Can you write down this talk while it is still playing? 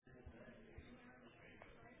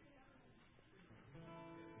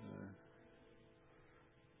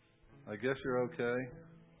I guess you're okay.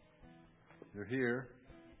 You're here.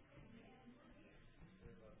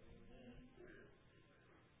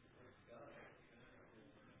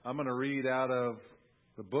 I'm going to read out of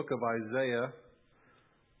the book of Isaiah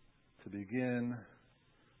to begin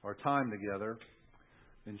our time together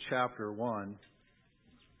in chapter 1,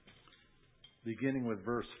 beginning with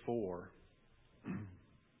verse 4.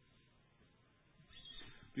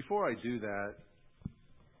 Before I do that,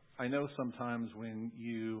 I know sometimes when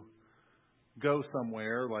you go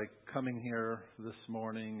somewhere, like coming here this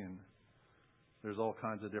morning, and there's all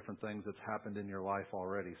kinds of different things that's happened in your life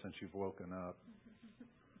already since you've woken up.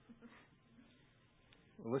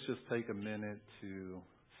 Well, let's just take a minute to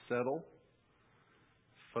settle,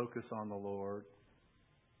 focus on the Lord,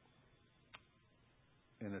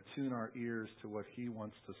 and attune our ears to what He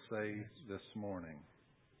wants to say this morning.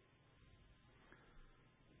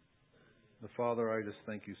 The Father, I just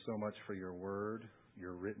thank You so much for Your word,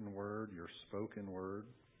 Your written word, Your spoken word.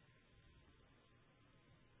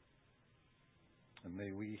 And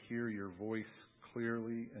may we hear Your voice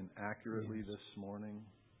clearly and accurately this morning.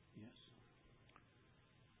 Yes.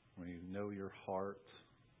 May we know Your heart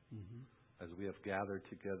as we have gathered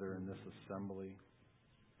together in this assembly,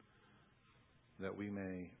 that we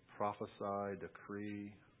may prophesy,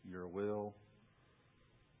 decree Your will,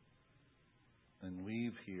 and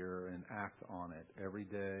leave here and act on it every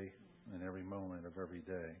day and every moment of every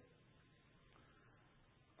day.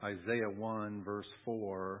 Isaiah 1 verse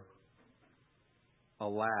 4,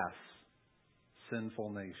 alas, sinful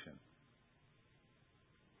nation,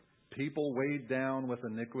 people weighed down with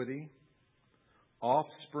iniquity,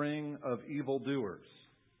 offspring of evildoers,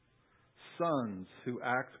 sons who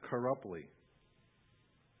act corruptly.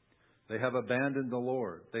 They have abandoned the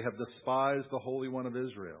Lord. They have despised the Holy One of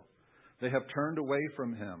Israel. They have turned away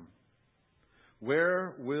from Him.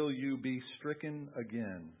 Where will you be stricken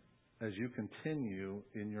again as you continue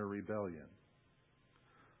in your rebellion?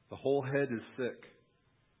 The whole head is sick,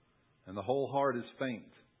 and the whole heart is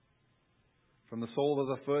faint. From the sole of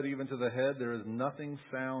the foot even to the head, there is nothing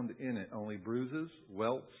sound in it, only bruises,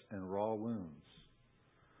 welts, and raw wounds.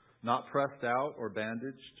 Not pressed out or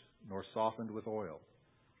bandaged, nor softened with oil.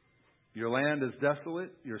 Your land is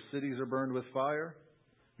desolate, your cities are burned with fire.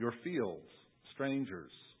 Your fields, strangers,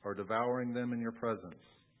 are devouring them in your presence.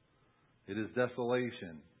 It is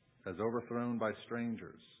desolation, as overthrown by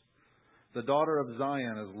strangers. The daughter of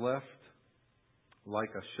Zion is left like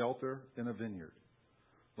a shelter in a vineyard,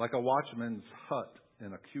 like a watchman's hut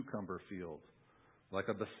in a cucumber field, like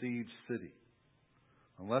a besieged city.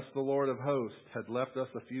 Unless the Lord of hosts had left us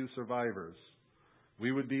a few survivors,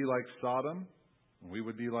 we would be like Sodom, and we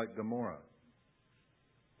would be like Gomorrah.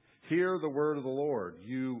 Hear the word of the Lord,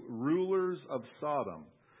 you rulers of Sodom.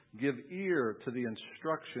 Give ear to the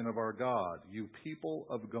instruction of our God, you people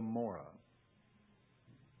of Gomorrah.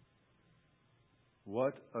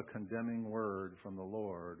 What a condemning word from the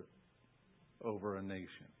Lord over a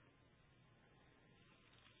nation.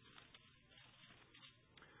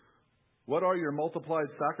 What are your multiplied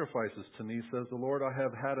sacrifices to me, says the Lord? I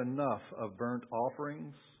have had enough of burnt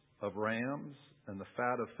offerings, of rams, and the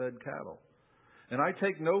fat of fed cattle. And I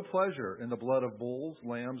take no pleasure in the blood of bulls,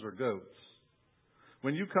 lambs, or goats.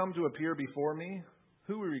 When you come to appear before me,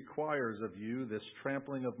 who requires of you this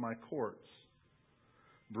trampling of my courts?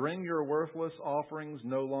 Bring your worthless offerings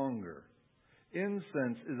no longer.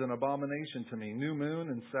 Incense is an abomination to me. New moon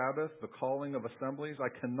and Sabbath, the calling of assemblies.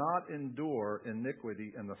 I cannot endure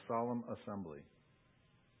iniquity in the solemn assembly.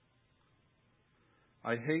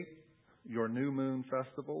 I hate your new moon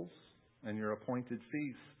festivals and your appointed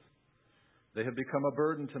feasts. They have become a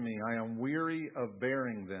burden to me. I am weary of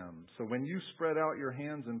bearing them. So when you spread out your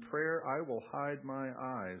hands in prayer, I will hide my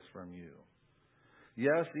eyes from you.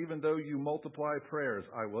 Yes, even though you multiply prayers,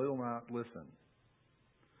 I will not listen.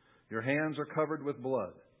 Your hands are covered with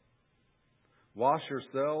blood. Wash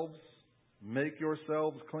yourselves, make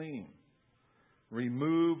yourselves clean.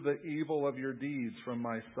 Remove the evil of your deeds from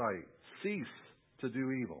my sight. Cease to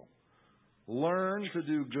do evil. Learn to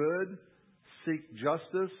do good. Seek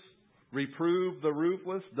justice. Reprove the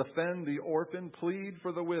ruthless, defend the orphan, plead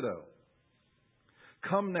for the widow.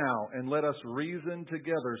 Come now and let us reason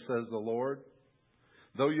together, says the Lord.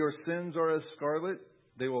 Though your sins are as scarlet,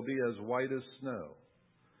 they will be as white as snow.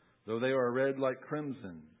 Though they are red like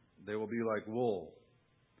crimson, they will be like wool.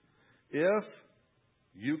 If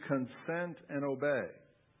you consent and obey,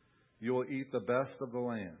 you will eat the best of the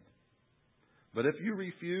land. But if you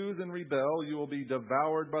refuse and rebel, you will be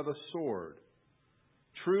devoured by the sword.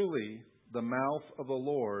 Truly, the mouth of the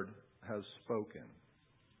Lord has spoken.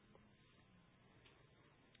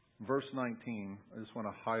 Verse 19, I just want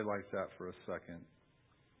to highlight that for a second.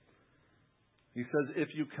 He says, if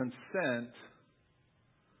you consent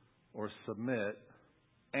or submit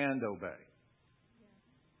and obey.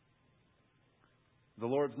 The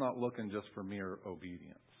Lord's not looking just for mere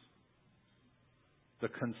obedience. The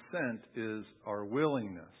consent is our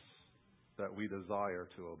willingness that we desire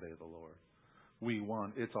to obey the Lord. We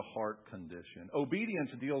want. It's a heart condition. Obedience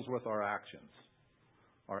deals with our actions,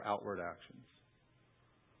 our outward actions.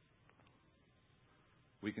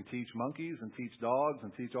 We can teach monkeys and teach dogs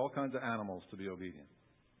and teach all kinds of animals to be obedient.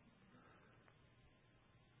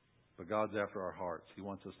 But God's after our hearts. He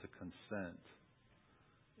wants us to consent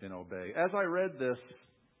and obey. As I read this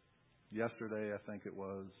yesterday, I think it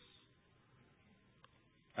was.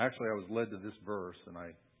 Actually, I was led to this verse and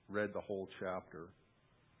I read the whole chapter.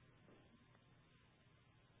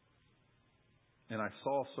 And I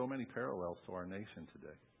saw so many parallels to our nation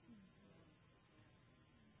today.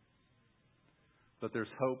 But there's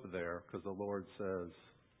hope there because the Lord says,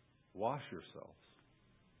 wash yourselves.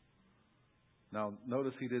 Now,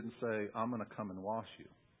 notice He didn't say, I'm going to come and wash you.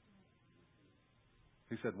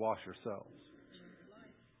 He said, wash yourselves.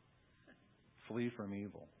 Flee from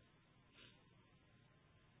evil.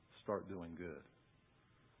 Start doing good.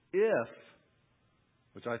 If,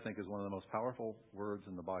 which I think is one of the most powerful words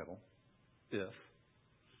in the Bible, if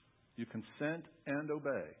you consent and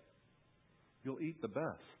obey, you'll eat the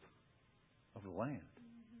best of the land.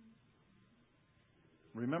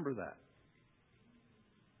 Remember that.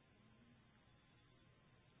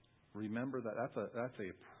 Remember that. That's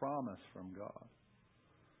a promise from God.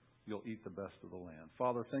 You'll eat the best of the land.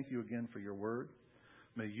 Father, thank you again for your word.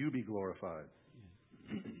 May you be glorified.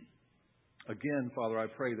 Again, Father, I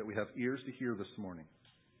pray that we have ears to hear this morning.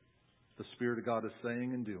 The Spirit of God is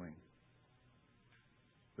saying and doing.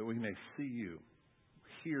 That we may see you,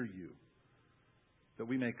 hear you. That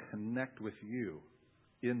we may connect with you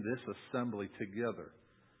in this assembly together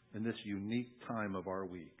in this unique time of our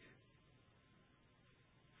week.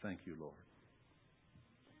 Thank you, Lord.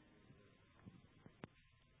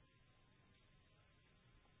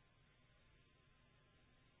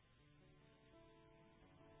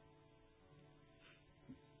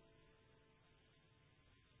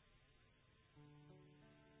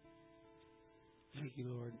 Thank you,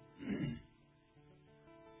 Lord.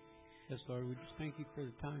 Yes, Lord, we just thank you for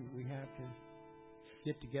the time that we have to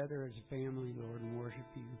get together as a family, Lord, and worship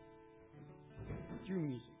you through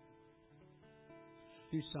music,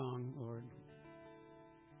 through song, Lord.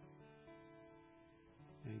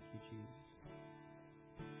 Thank you, Jesus.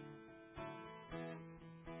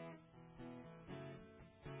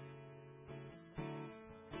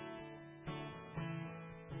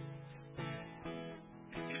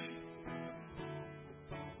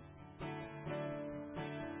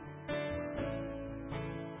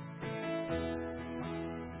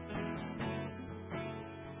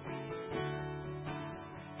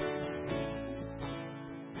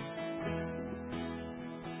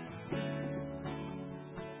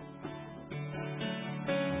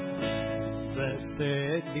 Blessed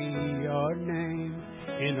be your name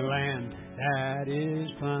in the land that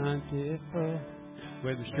is plentiful,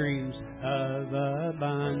 where the streams of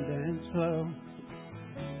abundance flow.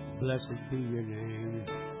 Blessed be your name.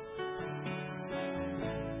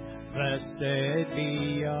 Blessed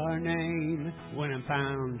be your name when I'm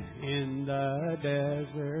found in the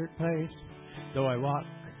desert place. Though I walk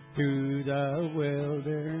through the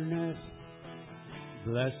wilderness,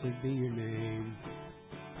 blessed be your name.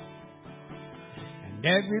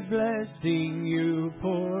 Every blessing you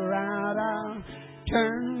pour out, I'll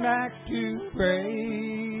turn back to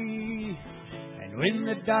praise. And when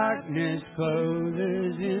the darkness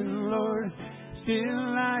closes in, Lord,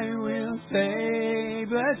 still I will say,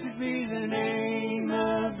 blessed be the name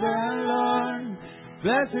of the Lord.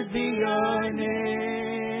 Blessed be your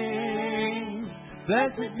name.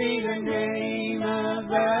 Blessed be the name of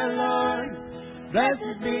the Lord.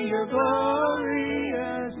 Blessed be your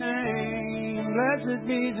glorious name. Blessed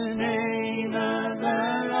be the name of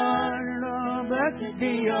the Lord. Oh, blessed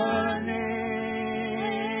be your name.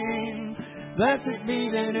 Blessed be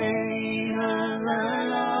the name of the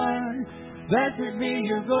Lord. Blessed be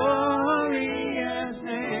your glorious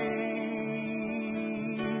name.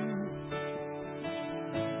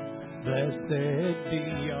 Blessed be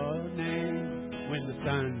your name when the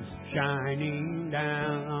sun's shining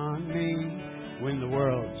down on me, when the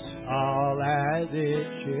world's all as it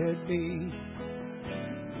should be.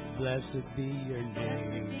 Blessed be your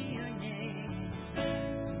name.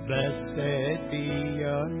 Blessed be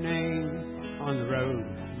your name on the road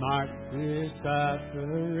marked with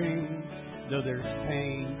suffering, though there's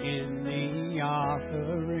pain in the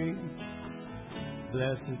offering.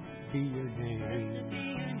 Blessed be your name.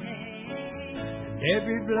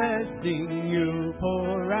 Every blessing you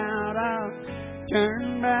pour out, I'll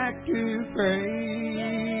turn back to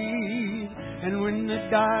praise. And when the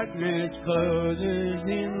darkness closes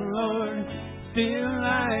in, Lord, still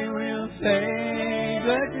I will say,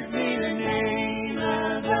 blessed be the name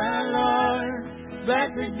of the Lord.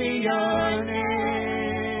 Blessed be your name.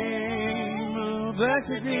 Oh,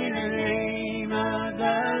 blessed be the name of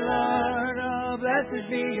the Lord. Oh, blessed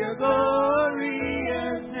be your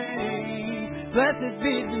glorious name. Blessed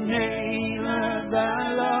be the name of the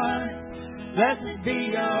Lord. Blessed be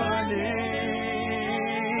your name.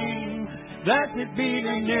 Blessed be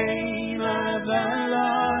the name of the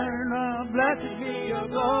Lord. Oh, blessed be your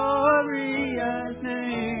glorious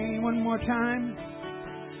name. One more time.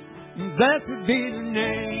 Blessed be the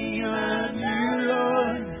name of you,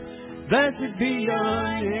 Lord. Blessed be your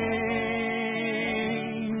name.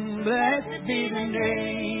 Blessed be the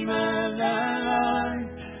name of the Lord.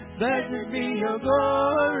 Blessed be your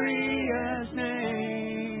glorious name.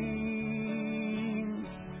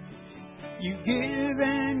 You give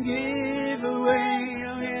and give away,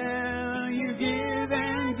 oh yeah. You give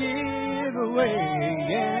and give away,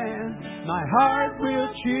 yeah. My heart will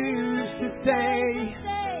choose to say,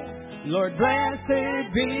 Lord,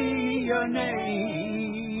 blessed be your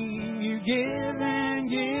name. You give and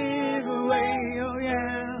give away, oh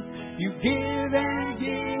yeah. You give and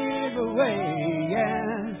give away, yeah.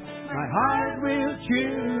 My heart will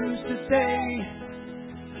choose to say,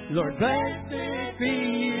 Lord, blessed be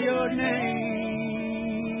your name.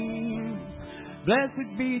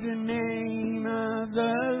 Blessed be the name of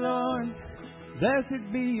the Lord. Blessed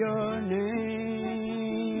be your name.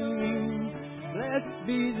 Blessed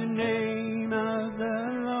be the name of the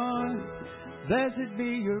Lord. Blessed be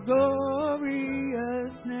your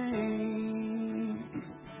glorious name.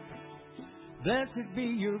 Blessed be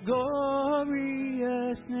your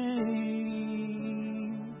glorious name.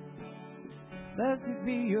 Blessed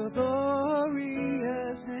be your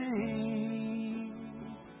glorious name.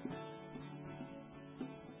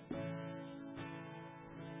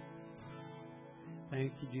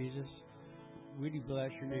 Thank you, Jesus. We do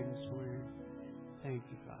bless your name this morning. Thank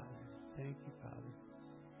you, Father. Thank you, Father.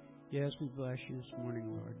 Yes, we bless you this morning,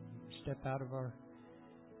 Lord. Step out of our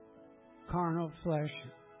carnal flesh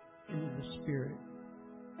into the Spirit.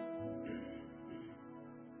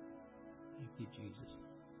 Thank you, Jesus.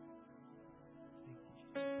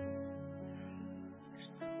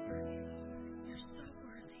 You're so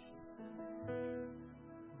worthy.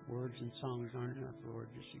 Words and songs aren't enough, Lord,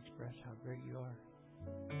 just to express how great you are.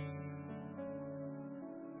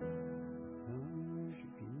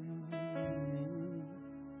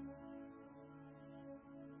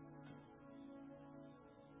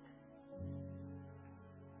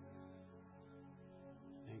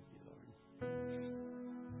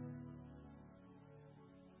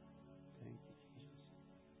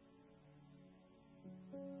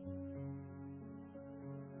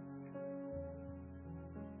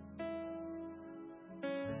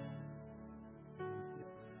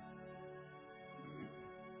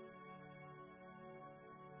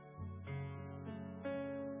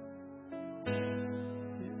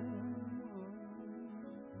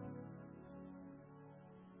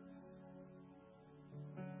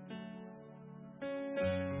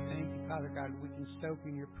 Father God, we can soak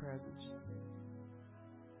in your presence.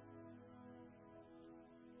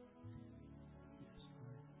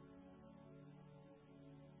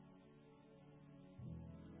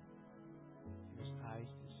 Give us eyes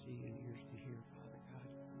to see and ears to hear, Father God.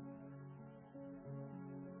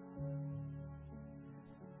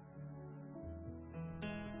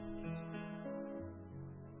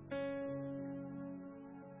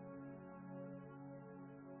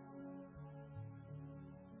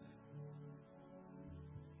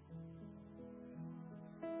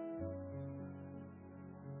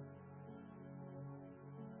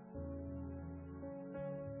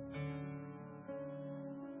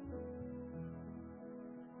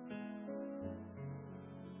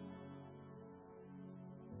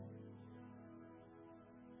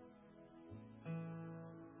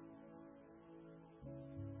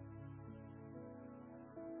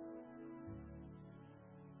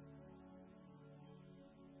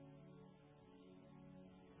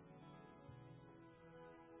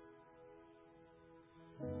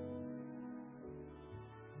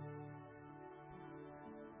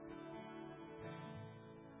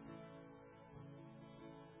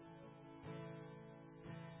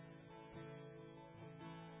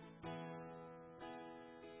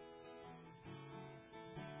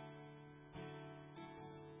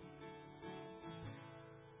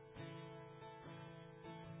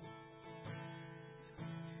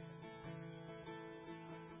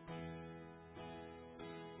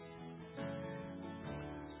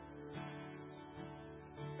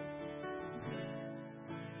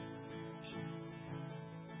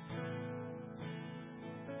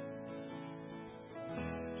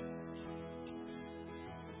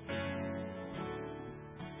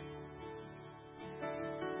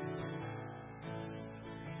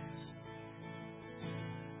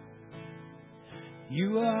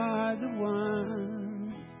 You are the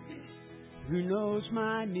one who knows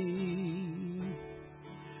my need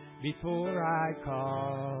before I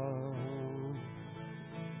call.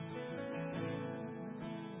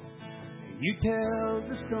 You tell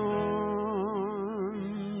the storms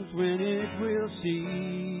when it will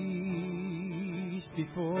cease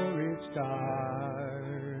before it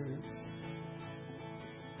starts.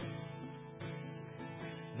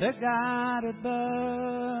 The God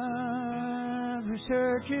above who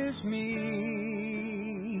searches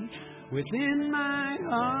me within my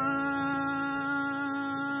heart.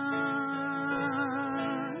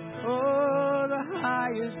 Oh, the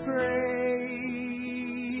highest praise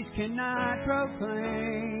cannot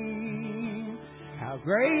proclaim how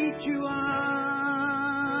great you are.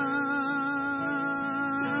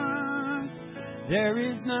 There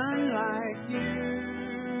is none like you,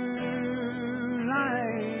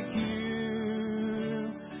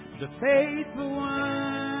 the faithful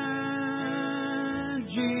one,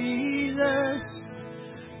 Jesus.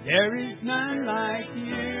 There is none like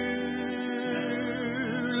you,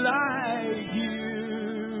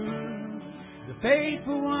 the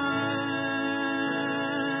faithful one,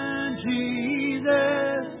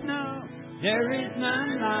 Jesus. No, there is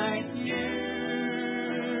none like you,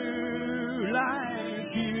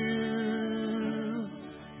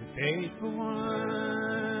 the faithful one.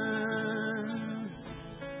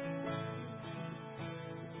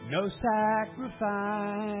 No sacrifice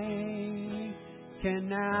can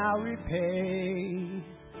now repay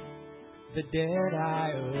the debt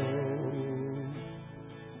I owe,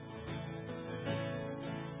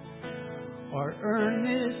 or earn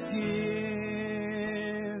this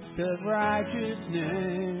gift of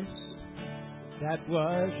righteousness that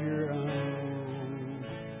was your own.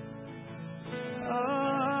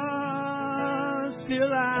 Oh,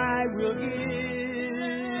 still I will give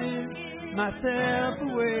myself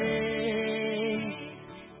away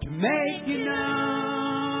to make you know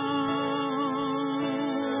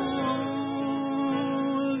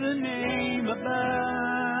the name above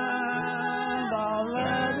all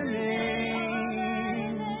other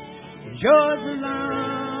names is yours alone.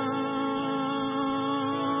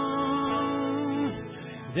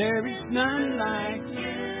 There is none like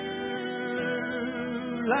you,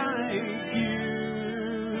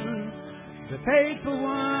 the faithful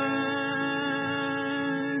one,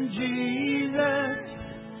 Jesus.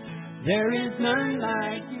 There is none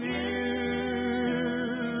like you,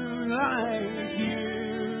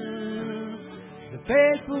 the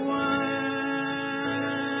faithful one,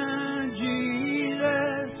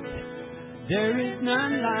 Jesus. There is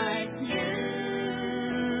none like you,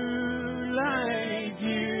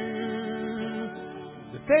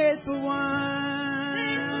 the faithful one,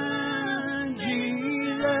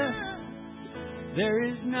 Jesus. There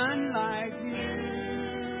is none like you,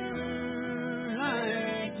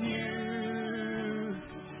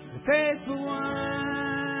 the faithful one.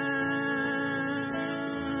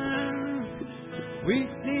 We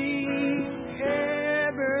sing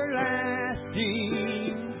everlasting,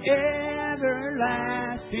 everlasting,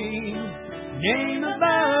 name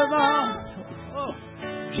above all. Oh,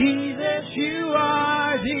 Jesus, you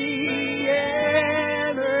are the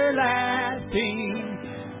everlasting,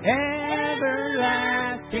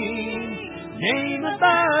 everlasting, name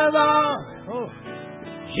above all. Oh,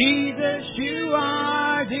 Jesus, you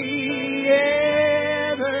are the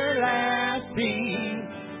everlasting,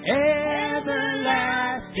 everlasting,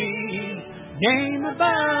 name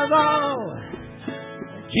above all.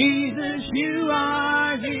 Jesus, you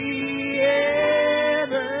are the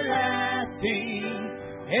everlasting,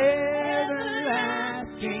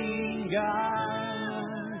 everlasting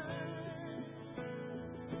God.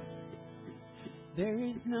 There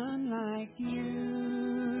is none like you,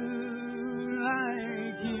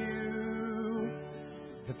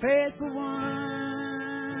 the faithful one,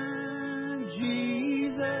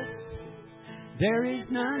 Jesus. There is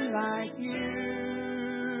none like you,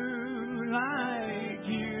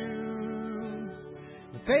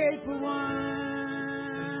 the faithful one,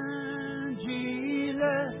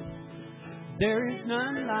 Jesus. There is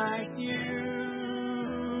none like you,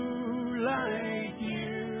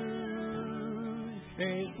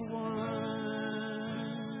 faithful one.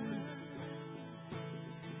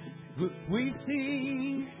 We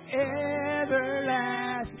sing everlasting,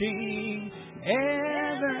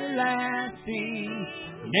 everlasting,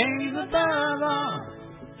 name above all.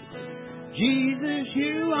 Jesus,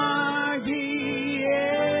 you are the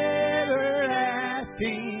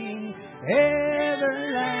everlasting, everlasting,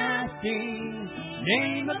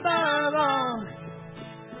 name above all.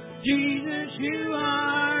 Jesus, you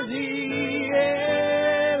are the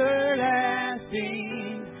everlasting,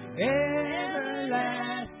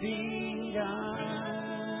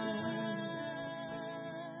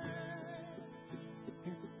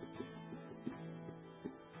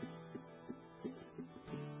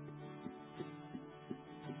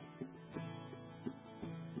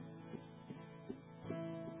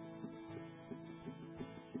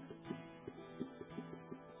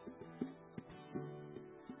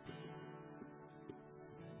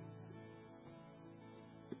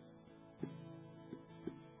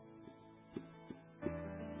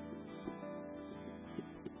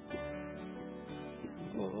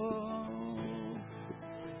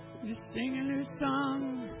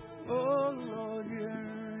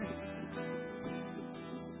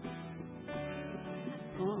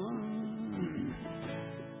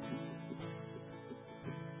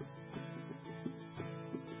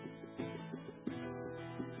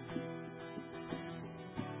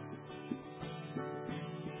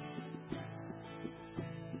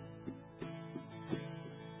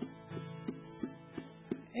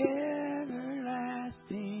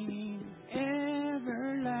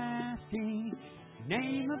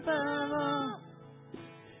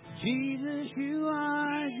 Jesus, you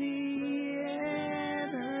are the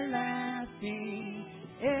everlasting,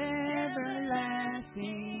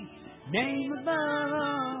 everlasting name above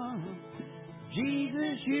all.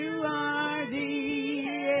 Jesus, you are the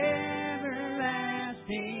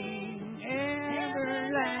everlasting,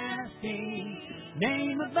 everlasting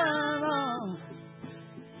name above all.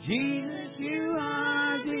 Jesus, you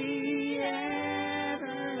are the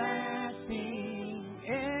everlasting,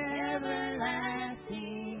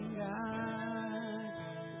 everlasting God.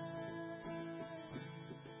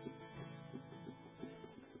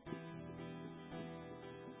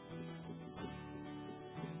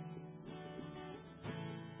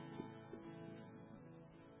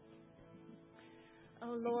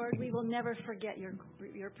 Oh Lord, we will never forget your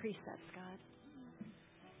precepts, God.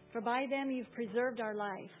 For by them you've preserved our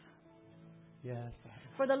life. Yes.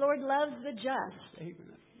 For the Lord loves the just, Amen.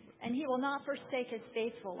 and He will not forsake His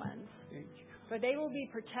faithful ones. Thank you. For they will be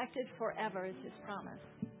protected forever, is His promise.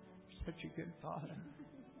 Such a good Father.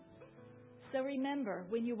 So remember,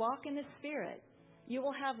 when you walk in the Spirit, you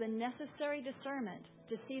will have the necessary discernment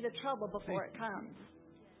to see the trouble before it comes.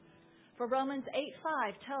 For Romans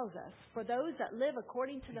 8:5 tells us, for those that live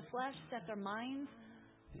according to the flesh set their minds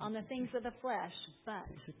on the things of the flesh, but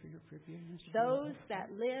those that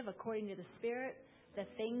live according to the Spirit, the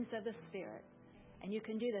things of the Spirit. And you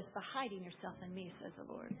can do this by hiding yourself in me, says the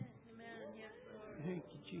Lord. Amen. Yes, Lord. Thank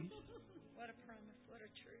you, Jesus. What a promise. What a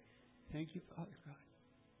truth. Thank you, Father God,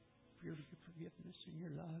 for your forgiveness and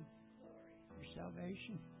your love, your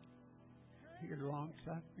salvation, your long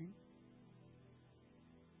suffering.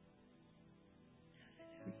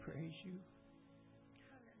 We praise you.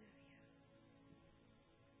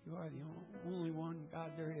 You are the only one,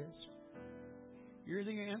 God, there is. You're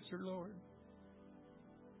the answer, Lord,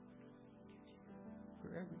 for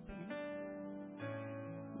everything.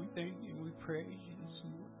 We thank you and we praise you this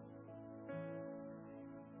morning.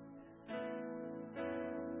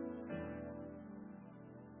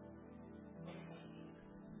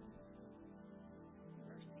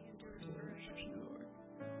 Mercy endures forever. Lord.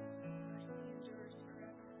 Mercy endures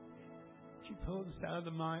forever. You pulled us out of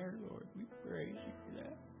the mire, Lord. We praise you for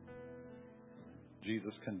that.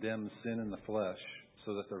 Jesus condemned sin in the flesh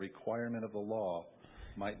so that the requirement of the law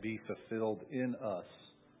might be fulfilled in us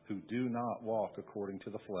who do not walk according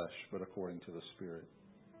to the flesh, but according to the Spirit.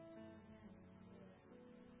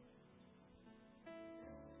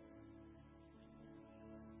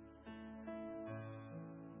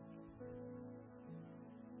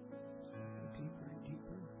 Deeper and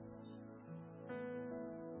deeper.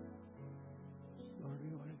 Lord, we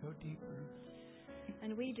want to go deeper.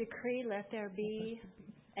 And we decree, let there be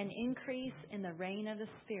an increase in the reign of the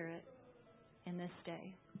Spirit in this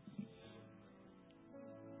day.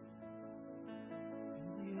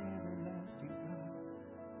 The everlasting God.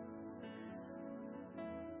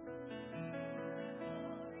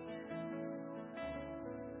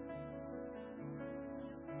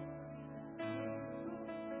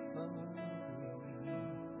 Glory, glory, glory.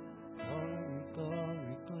 Glory,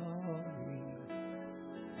 glory, glory.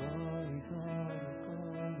 Glory, glory,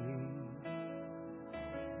 glory.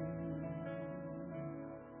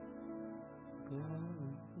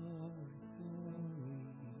 Glory, glory,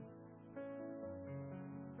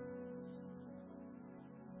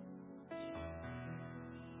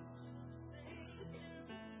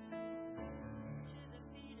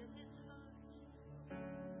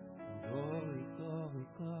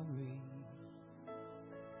 glory.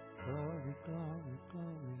 Glory, glory,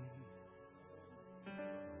 glory.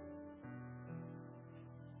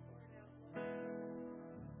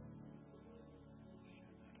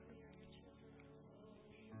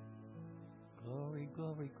 Glory,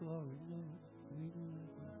 glory, glory, Lord.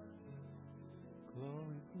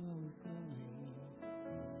 Glory, glory, glory.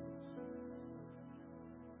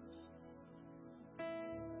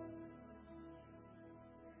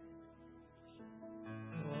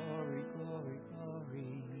 Glory, glory,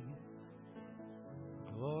 glory.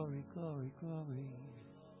 Glory, glory, glory.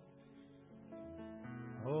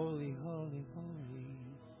 Holy, holy, holy.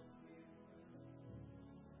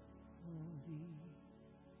 Holy.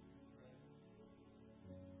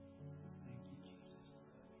 Thank you, Jesus.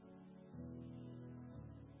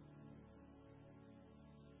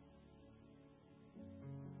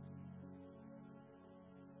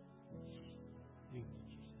 Thank you,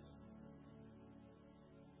 Jesus.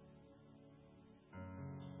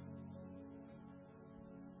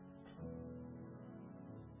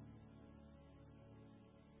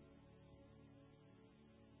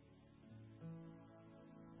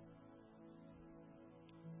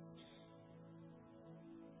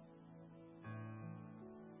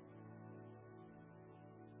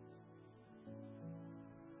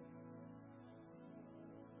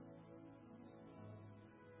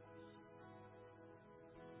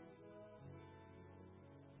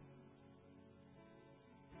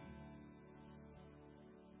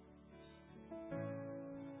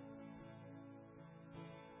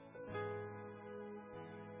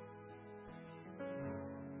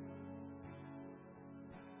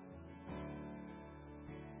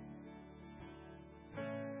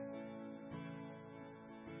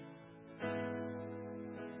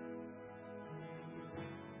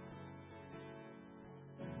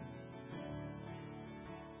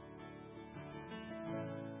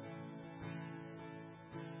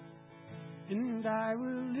 And I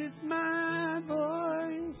will lift my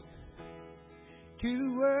voice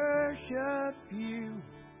to worship you,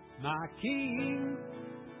 my King.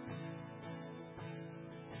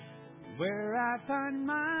 Where I find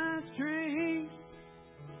my strength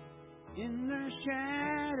in the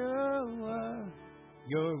shadow of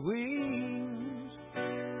your wings.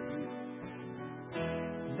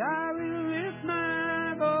 And I will lift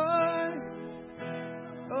my voice,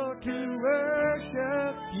 oh, to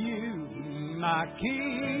worship you, my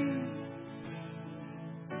King.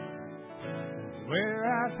 Where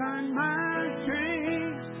I find my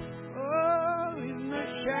strength, oh, in the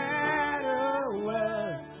shadow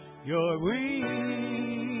of your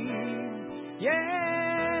wings.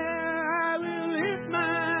 Yeah, I will lift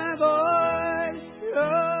my voice,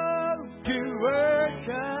 oh, to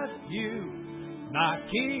worship you, my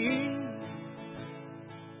King.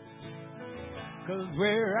 'Cause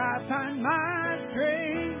where I find my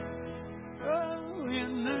strength, oh,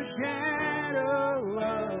 in the shadow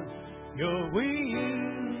of your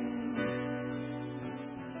wings,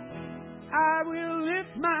 I will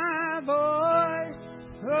lift my voice,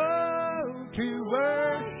 oh, to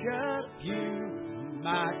worship you,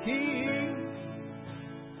 my King.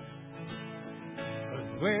 'Cause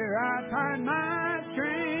where I find my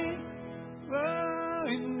strength, oh,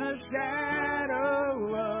 in the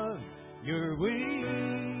shadow of your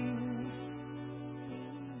wings.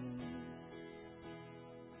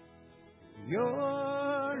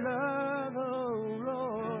 Your love, oh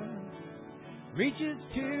Lord, reaches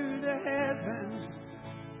to the heavens.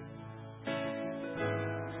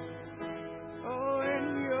 Oh,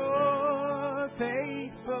 and your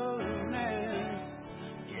faithfulness,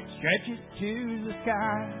 it stretches to the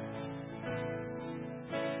sky.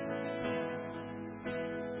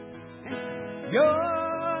 And your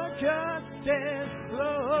justice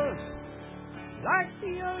flows like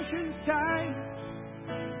the ocean's tide.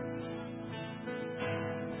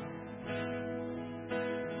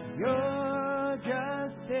 Your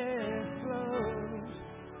justice flows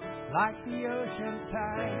like the ocean's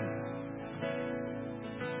tide.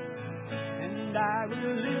 And I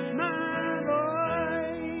will lift my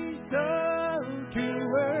voice, oh, to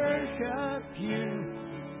worship you,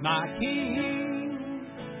 my King.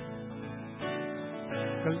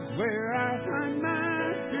 'Cause where I find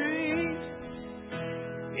my strength,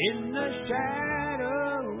 in the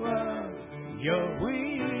shadow of your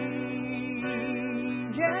wings,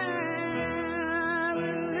 yeah, I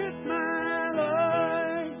will lift my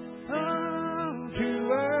voice, oh, to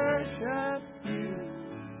worship you,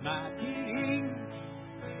 my King.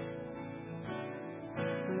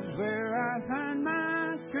 'Cause where I find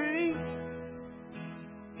my strength,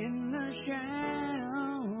 in the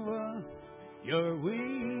shadow of your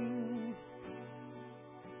wings.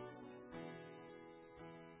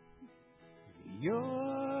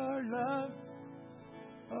 Your love,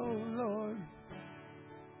 oh Lord,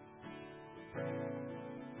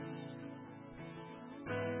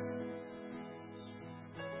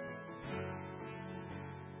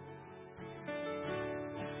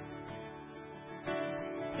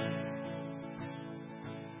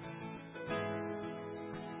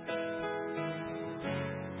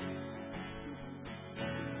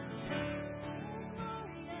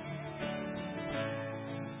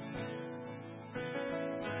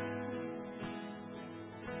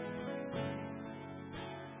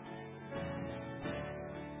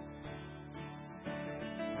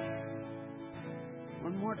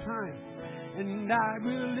 one more time. And I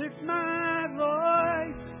will lift my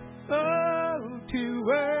voice, oh, to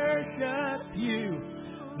worship you,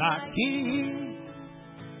 my King.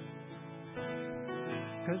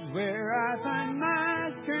 'Cause where I find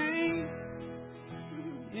my strength,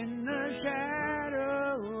 in the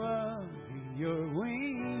shadow of your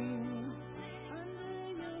wings,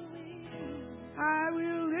 I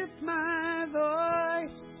will lift my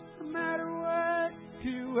voice, no matter what,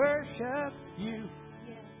 to worship you,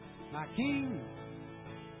 my King.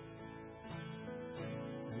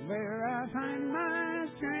 Where I find my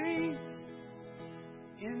strength,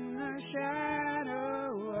 in the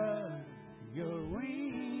shadow of your wings.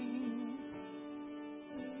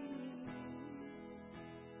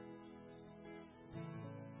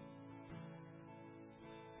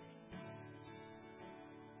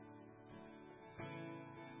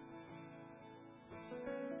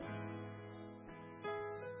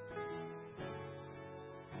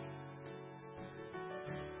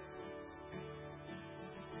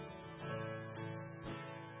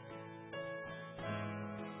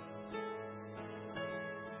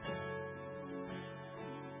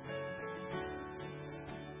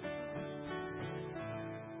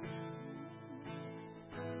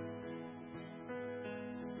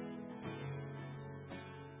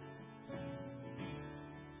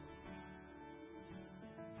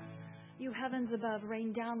 You heavens above,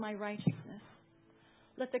 rain down my righteousness.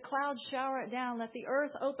 Let the clouds shower it down. Let the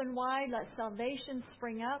earth open wide. Let salvation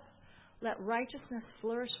spring up. Let righteousness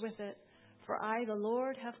flourish with it. For I, the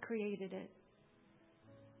Lord, have created it.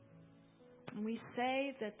 And we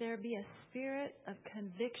say that there be a spirit of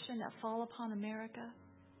conviction that fall upon America.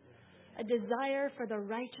 A desire for the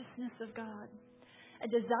righteousness of God. A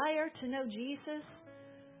desire to know Jesus.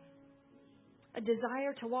 A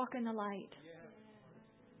desire to walk in the light.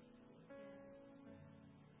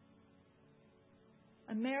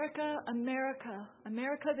 America, America,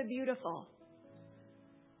 America the beautiful,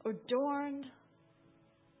 adorned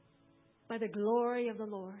by the glory of the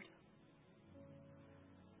Lord.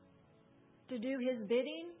 To do His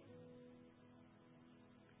bidding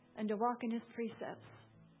and to walk in His precepts.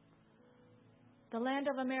 The land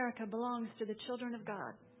of America belongs to the children of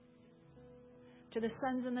God, to the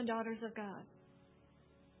sons and the daughters of God.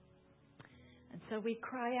 And so we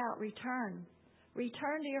cry out, return.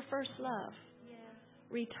 Return to your first love.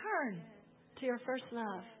 Return to your first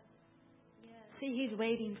love. See, He's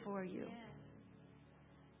waiting for you.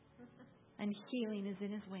 And healing is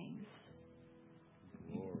in His wings.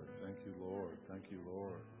 Lord, thank you, Lord. Thank you,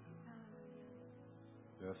 Lord.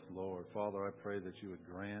 Yes, Lord. Father, I pray that you would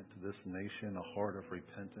grant to this nation a heart of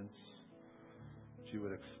repentance. That you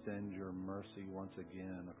would extend your mercy once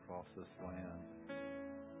again across this land.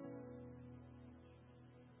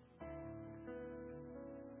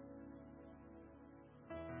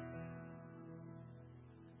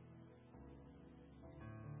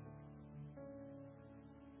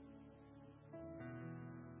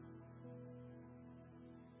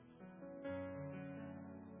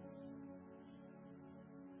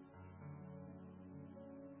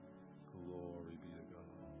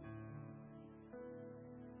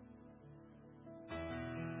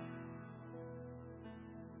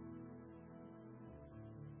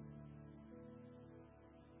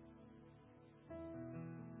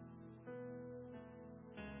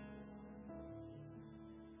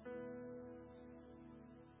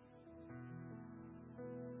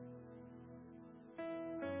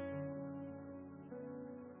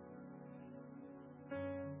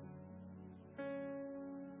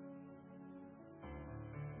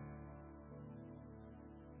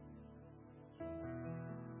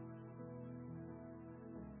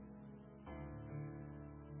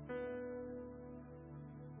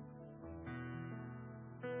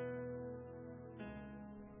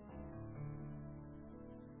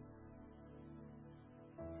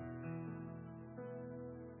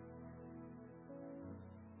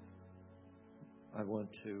 I want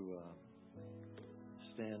to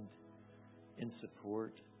stand in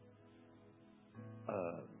support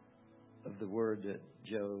of the word that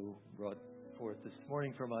Joe brought forth this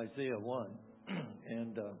morning from Isaiah 1.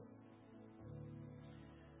 And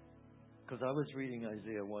because I was reading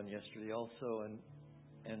Isaiah 1 yesterday also,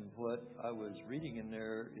 and what I was reading in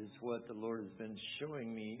there is what the Lord has been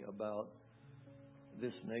showing me about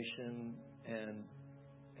this nation and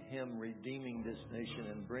Him redeeming this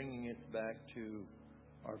nation and bringing it back to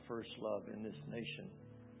our first love in this nation.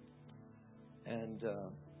 And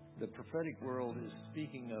the prophetic world is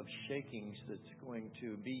speaking of shakings that's going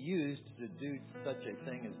to be used to do such a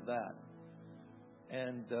thing as that.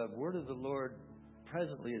 And the word of the Lord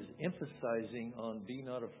presently is emphasizing on be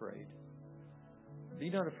not afraid. Be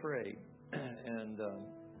not afraid. And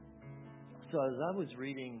so as I was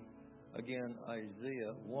reading again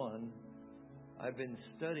Isaiah 1, I've been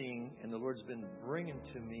studying, and the Lord's been bringing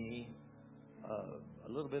to me a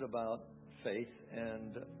little bit about faith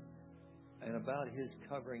and about His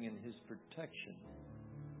covering and His protection.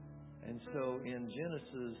 And so in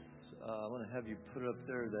Genesis, I want to have you put up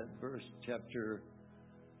there that verse, chapter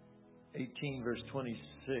 18, verse 26.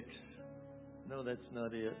 No, that's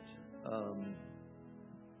not it.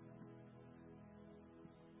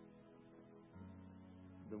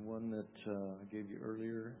 The one that I gave you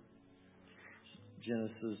earlier.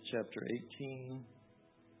 Genesis chapter 18,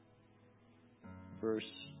 verse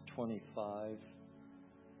 25.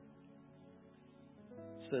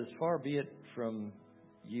 It says, "Far be it from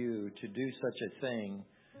you to do such a thing,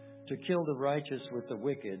 to kill the righteous with the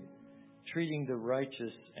wicked, treating the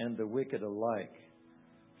righteous and the wicked alike.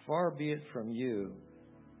 Far be it from you.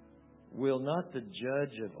 Will not the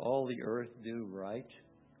judge of all the earth do right?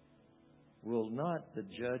 Will not the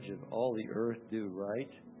judge of all the earth do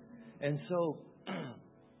right?" And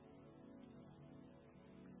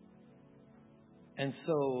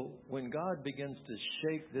so when God begins to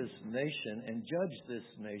shake this nation and judge this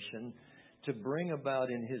nation to bring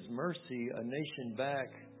about in His mercy a nation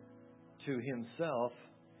back to Himself,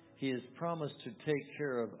 He has promised to take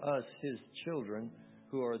care of us, His children,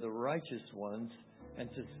 who are the righteous ones, and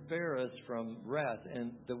to spare us from wrath.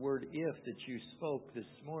 And the word if that you spoke this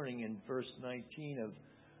morning in verse 19 of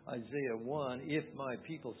Isaiah 1, if my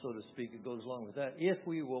people, so to speak, it goes along with that. If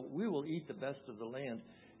we will eat the best of the land,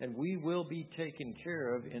 and we will be taken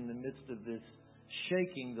care of in the midst of this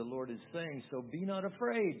shaking, the Lord is saying. So be not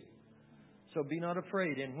afraid. So be not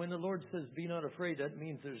afraid. And when the Lord says be not afraid, that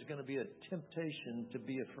means there's going to be a temptation to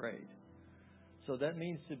be afraid. So that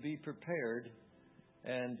means to be prepared.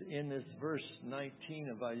 And in this verse 19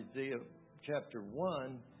 of Isaiah chapter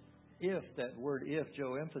 1, if, that word if,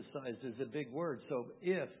 Joe emphasized, is a big word. So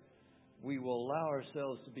if we will allow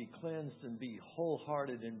ourselves to be cleansed and be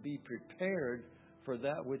wholehearted and be prepared for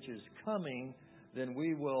that which is coming, then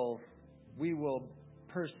we will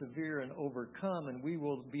persevere and overcome, and we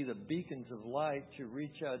will be the beacons of light to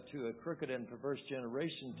reach out to a crooked and perverse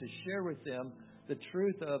generation, to share with them the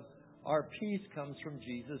truth of our peace comes from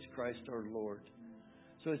Jesus Christ our Lord.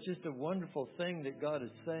 So it's just a wonderful thing that God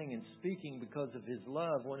is saying and speaking because of His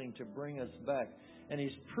love, wanting to bring us back. And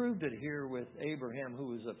He's proved it here with Abraham, who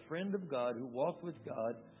was a friend of God, who walked with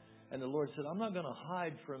God. And the Lord said, I'm not going to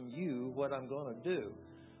hide from you what I'm going to do.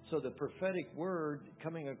 So the prophetic word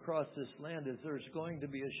coming across this land is there's going to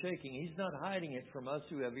be a shaking. He's not hiding it from us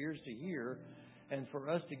who have ears to hear, and for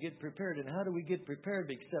us to get prepared. And how do we get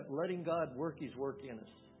prepared except letting God work His work in us?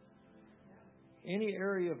 Any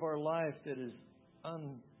area of our life that is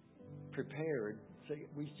unprepared,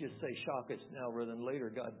 we just say, shock us now rather than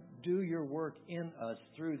later. God, do your work in us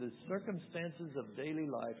through the circumstances of daily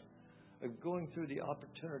life, of going through the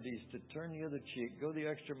opportunities to turn the other cheek, go the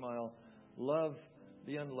extra mile, love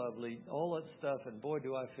the unlovely, all that stuff. And boy,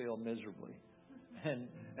 do I fail miserably. And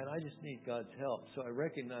I just need God's help. So I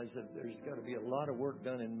recognize that there's got to be a lot of work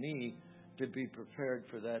done in me to be prepared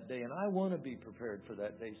for that day. And I want to be prepared for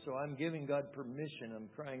that day. So I'm giving God permission. I'm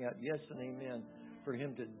crying out yes and amen for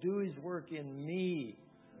Him to do His work in me,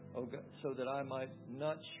 oh God, so that I might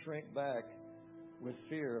not shrink back with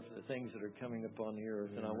fear of the things that are coming upon the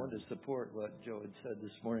earth. And I want to support what Joe had said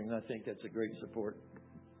this morning. And I think that's a great support.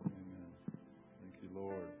 Amen. Thank you,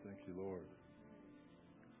 Lord. Thank you, Lord.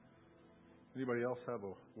 Anybody else have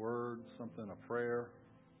a word, something, a prayer,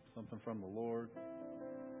 something from the Lord?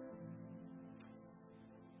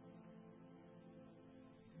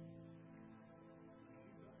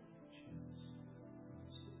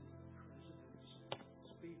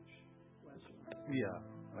 Yeah,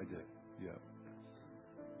 I did. Yeah.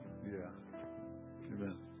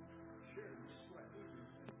 Amen.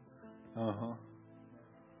 Uh-huh.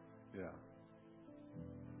 Yeah.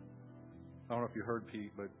 I don't know if you heard,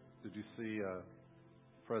 Pete, but did you see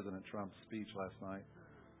President Trump's speech last night?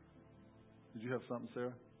 Did you have something,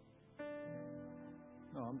 Sarah?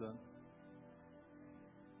 No, I'm done.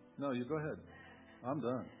 No, you go ahead. I'm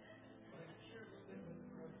done.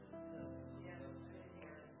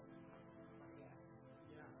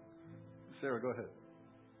 Sarah, go ahead.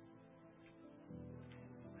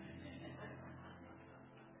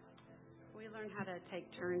 We learned how to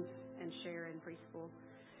take turns and share in preschool.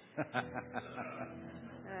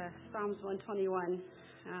 Psalms 121.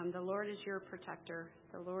 The Lord is your protector.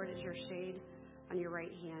 The Lord is your shade on your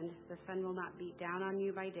right hand. The sun will not beat down on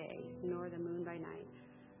you by day, nor the moon by night.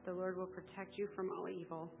 The Lord will protect you from all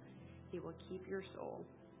evil. He will keep your soul.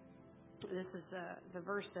 This is the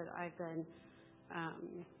verse that I've been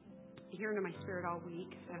hearing in my spirit all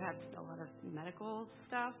week. I've had a lot of medical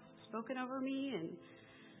stuff spoken over me, and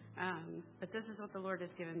but this is what the Lord has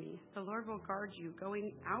given me. The Lord will guard you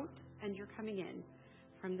going out and you're coming in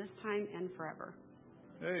from this time and forever.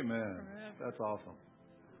 Amen. That's awesome.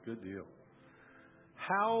 Good deal.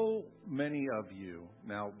 How many of you,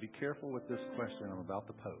 now be careful with this question I'm about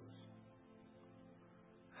to pose.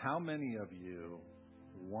 How many of you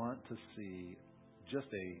want to see just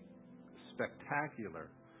a spectacular,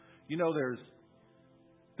 you know,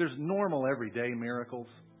 there's normal everyday miracles,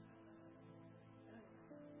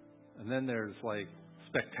 and then there's like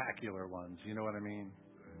spectacular ones, you know what I mean?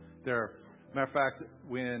 Matter of fact,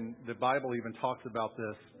 when the Bible even talks about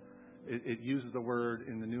this, it uses the word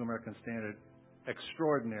in the New American Standard,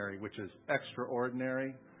 extraordinary, which is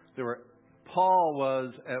extraordinary. Paul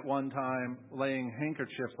was at one time laying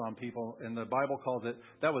handkerchiefs on people, and the Bible calls it,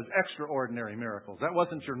 that was extraordinary miracles. That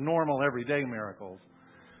wasn't your normal everyday miracles.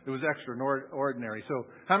 It was extraordinary. So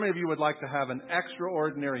how many of you would like to have an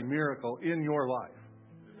extraordinary miracle in your life?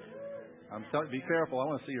 Be careful. I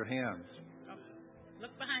want to see your hands.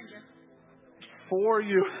 Look behind you.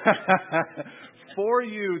 For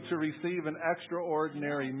you to receive an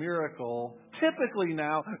extraordinary miracle, typically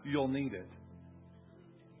now you'll need it.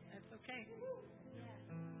 That's okay.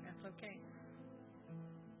 That's okay.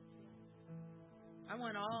 I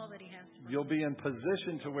want all that He has to bring. You'll be in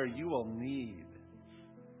position to where you will need.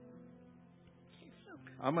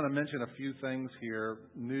 I'm going to mention a few things here.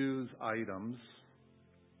 News items.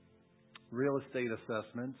 Real estate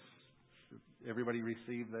assessments. Everybody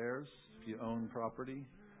receive theirs if you own property?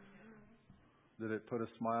 Did it put a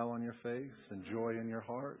smile on your face and joy in your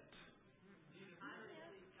heart?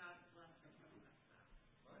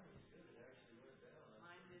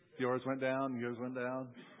 Yours went down? Yours went down?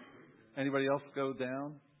 Anybody else go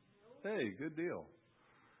down? Hey, good deal.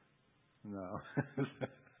 No.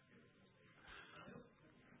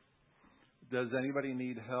 Does anybody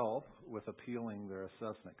need help with appealing their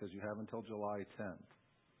assessment? Because you have until July 10th.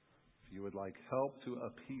 If you would like help to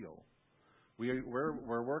appeal.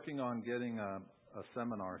 We're working on getting a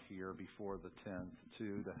seminar here before the 10th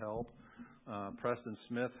too to help. Preston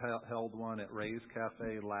Smith held one at Ray's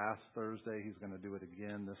Cafe last Thursday. He's going to do it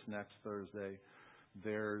again this next Thursday.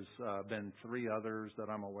 There's been 3 others that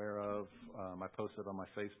I'm aware of. I posted on my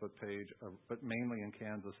Facebook page, but mainly in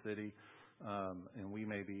Kansas City. And we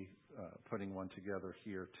may be putting one together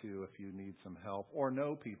here too if you need some help or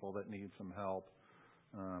know people that need some help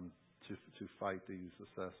to fight these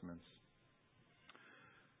assessments.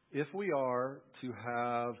 If we are to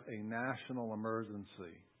have a national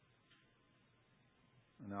emergency,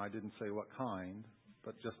 now I didn't say what kind,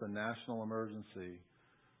 but just a national emergency,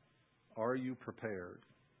 are you prepared?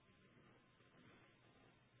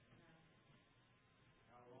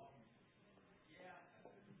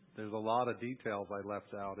 There's a lot of details I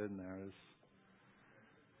left out in there.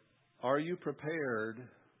 Are you prepared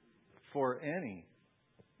for any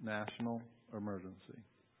national emergency?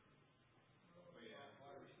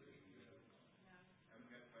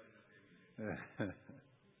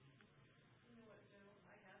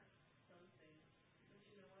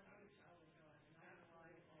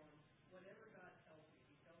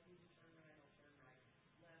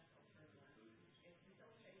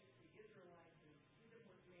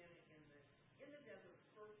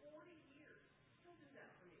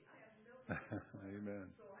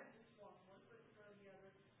 Amen. So I just walk one foot in front of the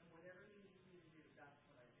other, and whatever He needs me to do, that's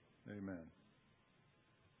what I do. Amen.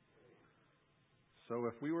 So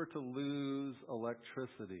if we were to lose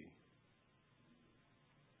electricity,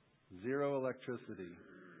 0 electricity,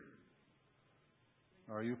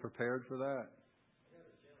 are you prepared for that?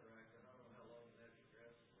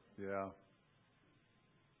 Yeah.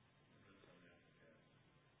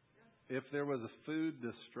 If there was a food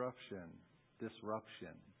disruption,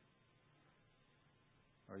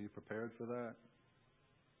 are you prepared for that?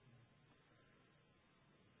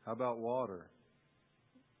 How about water?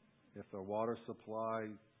 If the water supply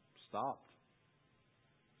stopped,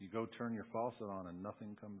 you go turn your faucet on and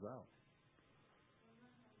nothing comes out.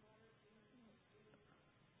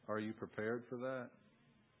 Are you prepared for that?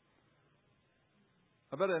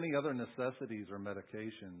 How about any other necessities or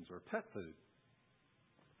medications or pet food?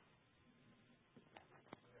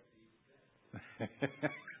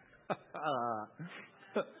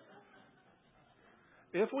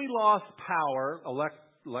 If we lost power,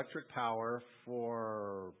 electric power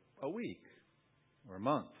for a week or a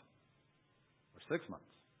month or 6 months,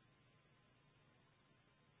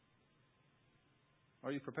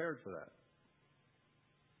 are you prepared for that?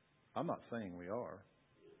 I'm not saying we are.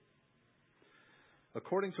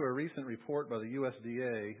 According to a recent report by the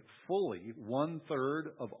USDA, fully 1/3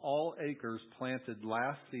 of all acres planted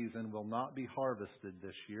last season will not be harvested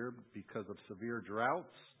this year because of severe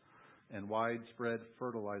droughts and widespread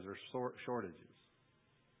fertilizer shortages.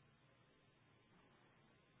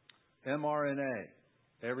 mRNA.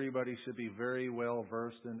 Everybody should be very well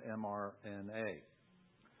versed in mRNA.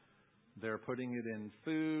 They're putting it in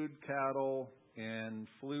food, cattle, and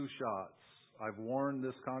flu shots. I've warned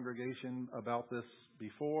this congregation about this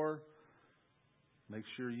before. Make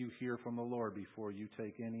sure you hear from the Lord before you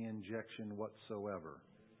take any injection whatsoever.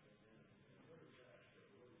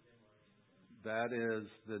 That is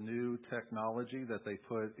the new technology that they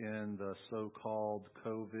put in the so-called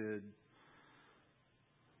COVID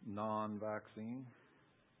non-vaccine.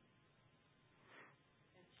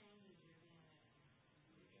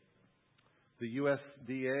 The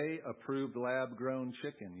USDA approved lab-grown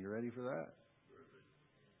chicken. You ready for that?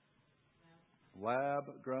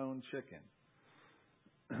 Lab-grown chicken.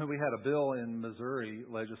 We had a bill in Missouri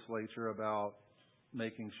legislature about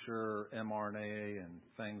making sure mRNA and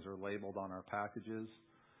things are labeled on our packages,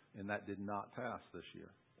 and that did not pass this year.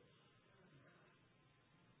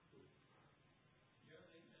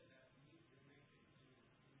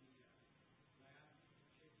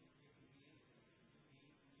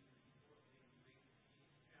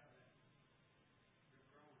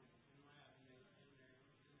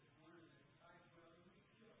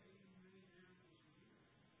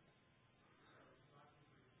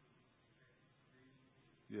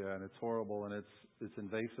 Yeah, and it's horrible, and it's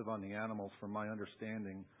invasive on the animals. From my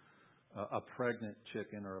understanding, a pregnant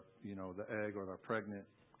chicken or the egg or the pregnant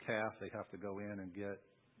calf, they have to go in and get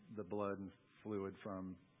the blood and fluid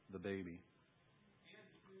from the baby.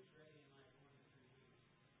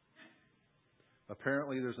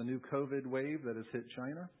 Apparently, there's a new COVID wave that has hit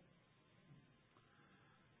China.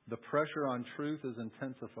 The pressure on truth is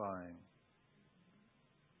intensifying.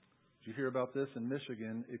 Did you hear about this? In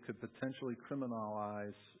Michigan, it could potentially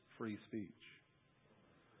criminalize free speech.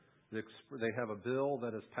 They have a bill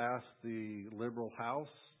that has passed the liberal House.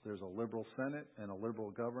 There's a liberal Senate and a liberal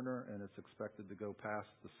governor, and it's expected to go past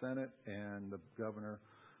the Senate. And the governor,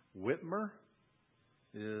 Whitmer,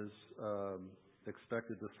 is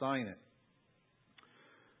expected to sign it.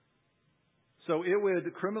 So it would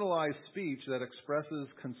criminalize speech that expresses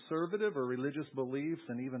conservative or religious beliefs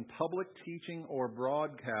and even public teaching or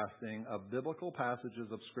broadcasting of biblical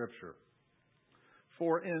passages of Scripture.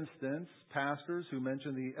 For instance, pastors who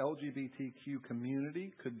mention the LGBTQ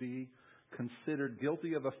community could be considered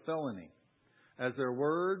guilty of a felony, as their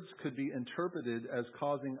words could be interpreted as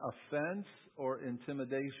causing offense or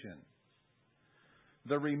intimidation.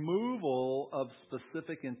 The removal of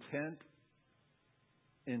specific intent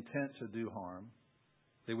to do harm,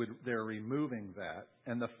 they're removing that,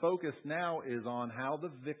 and the focus now is on how the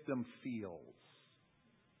victim feels,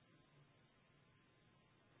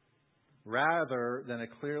 rather than a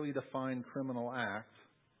clearly defined criminal act,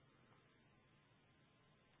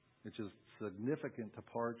 which is a significant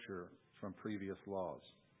departure from previous laws.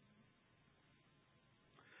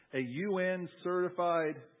 A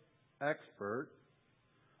UN-certified expert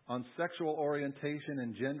on sexual orientation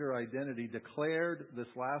and gender identity declared this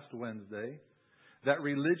last Wednesday that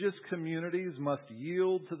religious communities must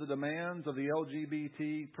yield to the demands of the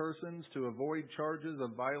LGBT persons to avoid charges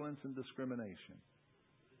of violence and discrimination.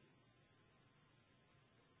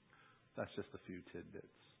 That's just a few tidbits.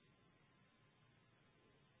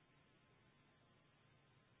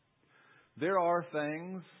 There are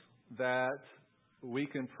things that we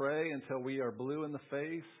can pray until we are blue in the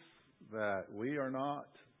face that we are not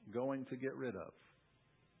going to get rid of.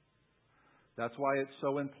 That's why it's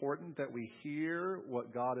so important that we hear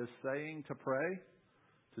what God is saying to pray,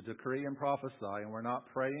 to decree and prophesy, and we're not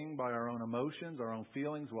praying by our own emotions, our own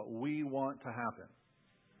feelings, what we want to happen.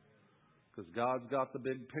 Because God's got the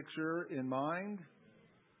big picture in mind,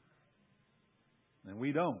 and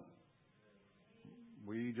we don't.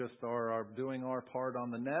 We just are doing our part on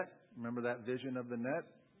the net. Remember that vision of the net?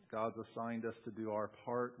 God's assigned us to do our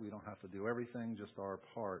part. We don't have to do everything, just our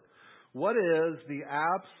part. What is the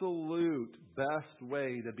absolute best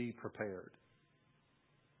way to be prepared?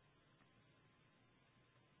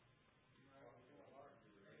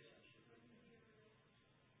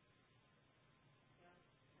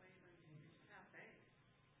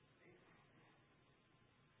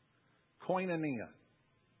 Koinonia.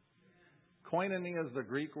 Koinonia is the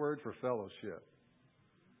Greek word for fellowship.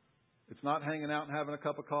 It's not hanging out and having a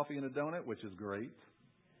cup of coffee and a donut, which is great.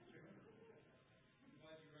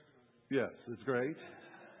 Yes, it's great.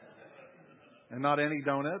 And not any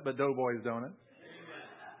donut, but Doughboy's donut.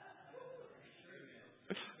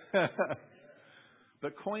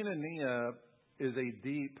 But koinonia is a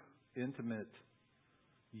deep, intimate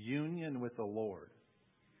union with the Lord.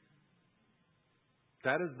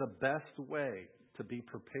 That is the best way to be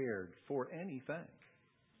prepared for anything.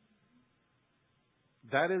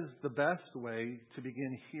 That is the best way to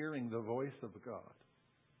begin hearing the voice of God.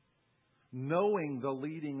 Knowing the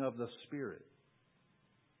leading of the Spirit.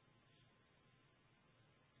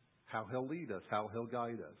 How He'll lead us, how He'll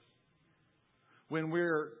guide us. When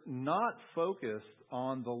we're not focused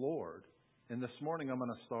on the Lord, and this morning I'm going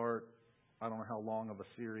to start, I don't know how long of a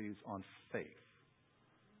series on faith.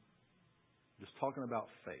 Just talking about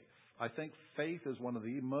faith. I think faith is one of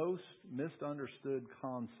the most misunderstood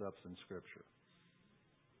concepts in Scripture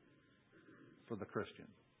for the Christian.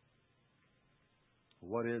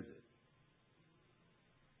 What is it?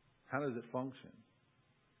 How does it function?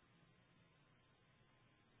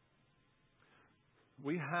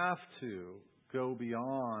 We have to go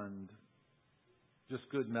beyond just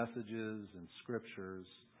good messages and scriptures,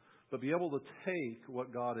 but be able to take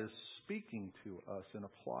what God is speaking to us and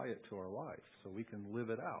apply it to our life so we can live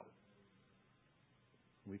it out.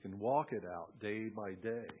 We can walk it out day by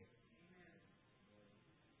day.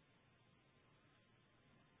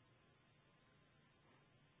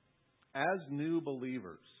 As new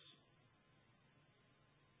believers,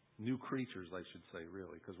 new creatures, I should say,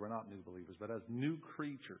 really, because we're not new believers, but as new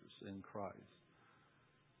creatures in Christ,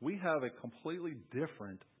 we have a completely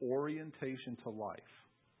different orientation to life.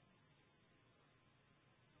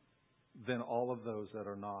 than all of those that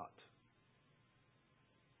are not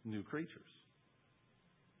new creatures.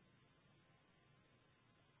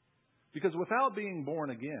 Because without being born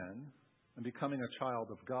again and becoming a child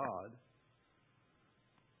of God,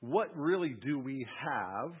 what really do we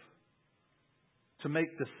have to make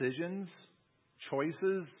decisions,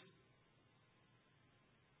 choices?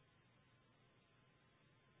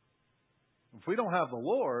 If we don't have the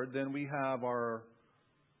Lord, then we have ourselves,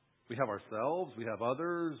 we have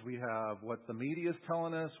others, we have what the media is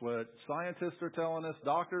telling us, what scientists are telling us,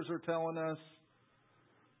 doctors are telling us,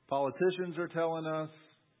 politicians are telling us,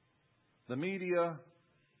 the media.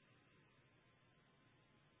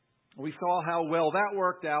 We saw how well that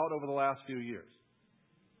worked out over the last few years.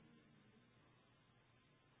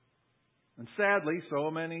 And sadly,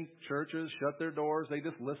 so many churches shut their doors. They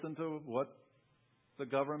just listened to what the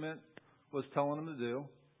government was telling them to do,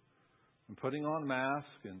 and putting on masks,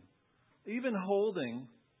 and even holding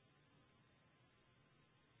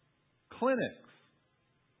clinics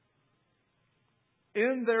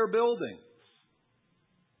in their buildings.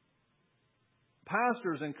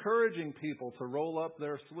 Pastors encouraging people to roll up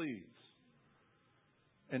their sleeves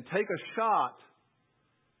and take a shot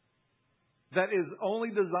that is only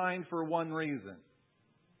designed for one reason,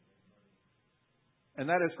 and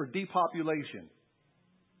that is for depopulation.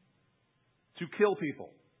 To kill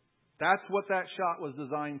people. That's what that shot was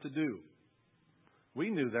designed to do.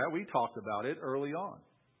 We knew that. We talked about it early on.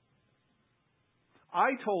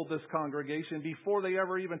 I told this congregation before they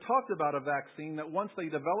ever even talked about a vaccine that once they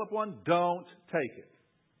develop one, don't take it.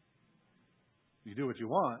 You do what you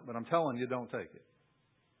want, but I'm telling you, don't take it.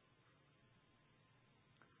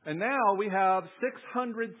 And now we have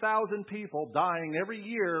 600,000 people dying every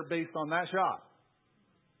year based on that shot.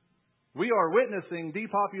 We are witnessing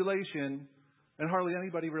depopulation, and hardly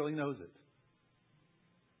anybody really knows it.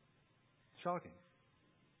 Shocking.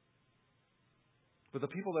 But the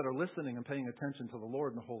people that are listening and paying attention to the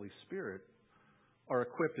Lord and the Holy Spirit are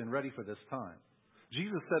equipped and ready for this time.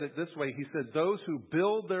 Jesus said it this way. He said, those who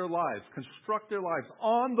build their lives, construct their lives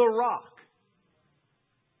on the rock,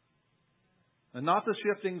 and not the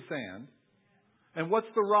shifting sand. And what's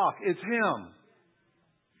the rock? It's Him.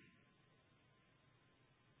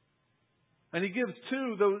 And He gives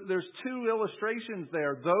there's two illustrations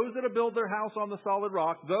there. Those that have built their house on the solid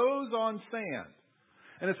rock, those on sand.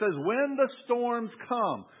 And it says, when the storms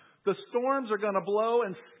come, the storms are going to blow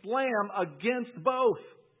and slam against both.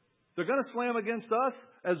 They're going to slam against us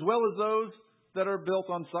as well as those that are built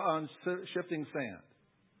on shifting sand.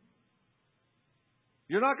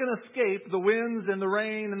 You're not going to escape the winds and the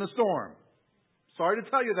rain and the storm. Sorry to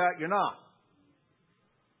tell you that, you're not.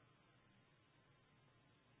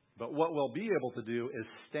 But what we'll be able to do is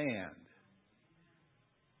stand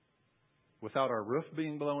without our roof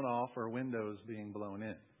being blown off or windows being blown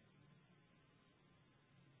in.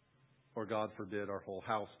 Or, God forbid, our whole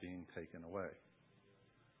house being taken away.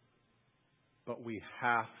 But we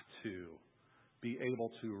have to be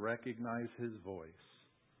able to recognize His voice.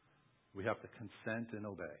 We have to consent and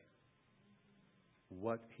obey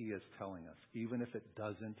what He is telling us, even if it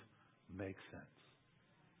doesn't make sense.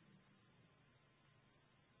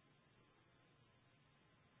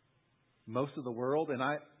 Most of the world, and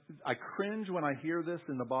I cringe when I hear this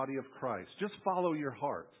in the body of Christ. Just follow your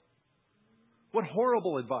heart. What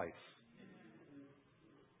horrible advice.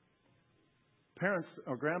 Parents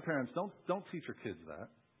or grandparents, don't teach your kids that.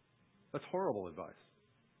 That's horrible advice.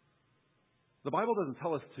 The Bible doesn't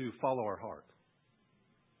tell us to follow our heart.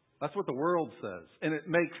 That's what the world says. And it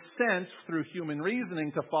makes sense through human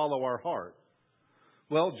reasoning to follow our heart.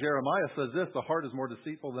 Well, Jeremiah says this, the heart is more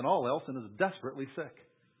deceitful than all else and is desperately sick.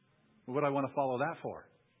 What would I want to follow that for?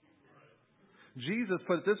 Jesus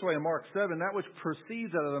put it this way in Mark 7, that which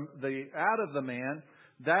proceeds out of the man,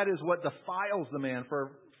 that is what defiles the man.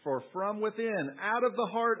 For from within, out of the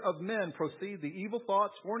heart of men, proceed the evil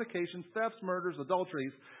thoughts, fornications, thefts, murders,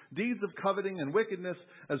 adulteries, deeds of coveting and wickedness,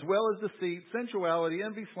 as well as deceit, sensuality,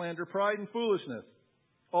 envy, slander, pride, and foolishness.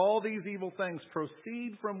 All these evil things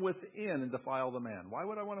proceed from within and defile the man. Why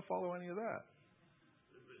would I want to follow any of that?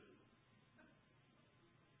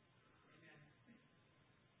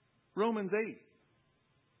 Romans 8.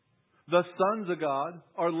 The sons of God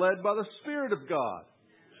are led by the Spirit of God,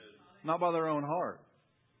 not by their own heart.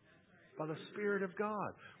 By the Spirit of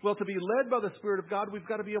God. Well, to be led by the Spirit of God, we've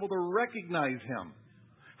got to be able to recognize Him.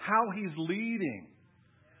 How He's leading.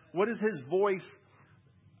 What is His voice?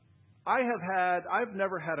 I've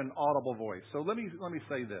never had an audible voice. So let me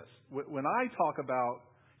say this. When I talk about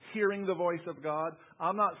hearing the voice of God,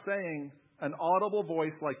 I'm not saying an audible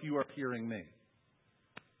voice like you are hearing me.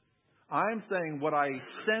 I'm saying what I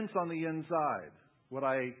sense on the inside, what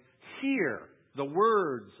I hear the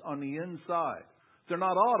words on the inside. They're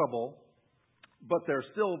not audible, but they're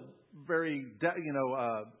still very,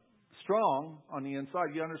 strong on the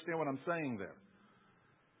inside. You understand what I'm saying there?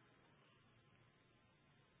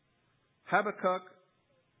 Habakkuk,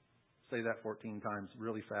 say that 14 times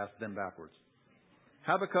really fast, then backwards.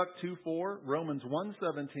 Habakkuk 2:4, Romans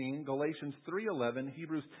 1:17, Galatians 3:11,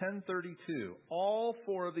 Hebrews 10:32. All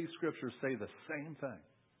four of these scriptures say the same thing.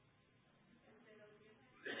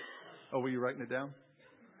 Oh, were you writing it down?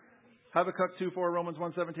 Habakkuk 2:4, Romans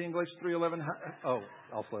 1:17, Galatians 3:11.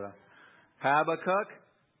 I'll slow down. Habakkuk.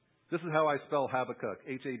 This is how I spell Habakkuk.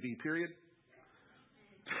 H-A-B period.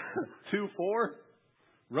 2:4,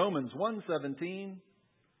 Romans 1:17,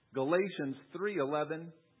 Galatians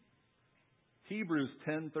 3:11, Hebrews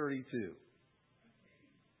 10:32.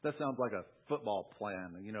 That sounds like a football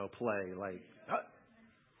plan, play. Like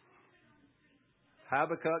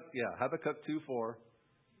Habakkuk 2:4.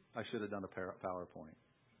 I should have done a PowerPoint.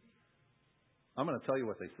 I'm going to tell you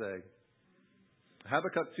what they say.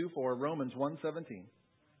 Habakkuk 2:4, Romans 1:17,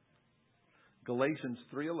 Galatians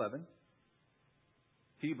 3:11,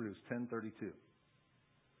 Hebrews 10:32.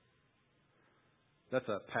 That's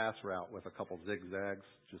a pass route with a couple zigzags,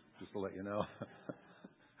 just to let you know.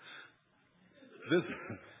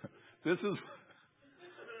 This is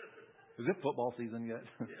it football season yet?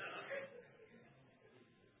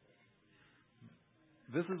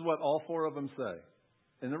 This is what all four of them say.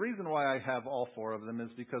 And the reason why I have all four of them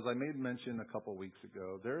is because I made mention a couple weeks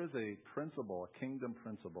ago. There is a principle, a kingdom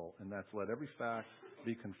principle, and that's let every fact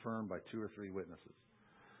be confirmed by 2 or 3 witnesses.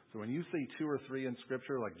 So when you see 2 or 3 in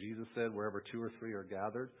Scripture, like Jesus said, wherever 2 or 3 are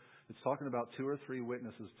gathered, it's talking about 2 or 3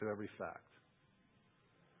 witnesses to every fact.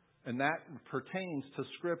 And that pertains to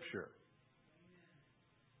Scripture.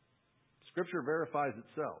 Scripture verifies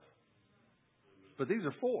itself. But these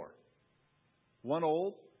are 4. 1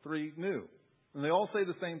 old, 3 new. And they all say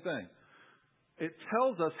the same thing. It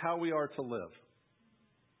tells us how we are to live.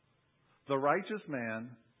 The righteous man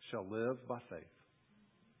shall live by faith.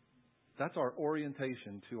 That's our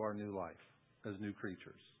orientation to our new life as new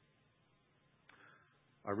creatures.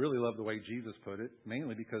 I really love the way Jesus put it,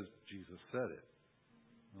 mainly because Jesus said it.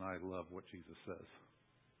 And I love what Jesus says.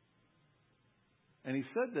 And he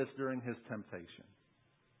said this during his temptation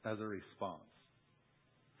as a response.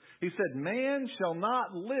 He said, man shall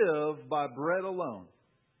not live by bread alone,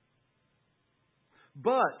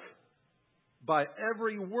 but by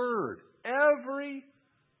every word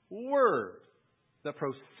that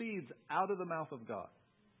proceeds out of the mouth of God.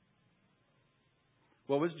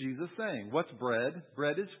 What was Jesus saying? What's bread?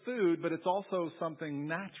 Bread is food, but it's also something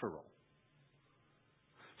natural.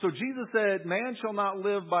 So Jesus said, man shall not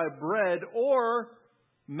live by bread, or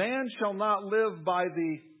man shall not live by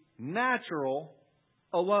the natural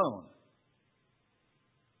alone.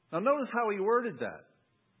 Now notice how he worded that.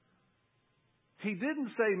 He didn't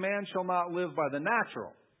say man shall not live by the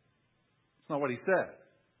natural. That's not what he said.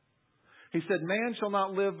 He said man shall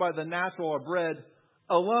not live by the natural or bread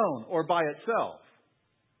alone or by itself.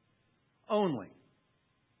 Only.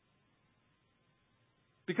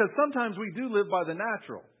 Because sometimes we do live by the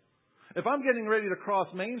natural. If I'm getting ready to cross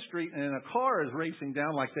Main Street and a car is racing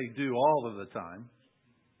down like they do all of the time,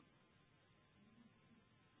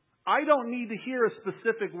 I don't need to hear a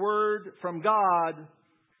specific word from God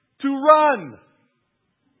to run.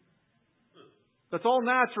 That's all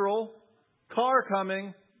natural. Car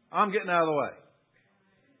coming, I'm getting out of the way.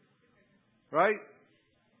 Right?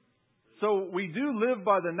 So we do live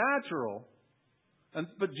by the natural,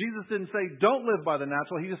 but Jesus didn't say don't live by the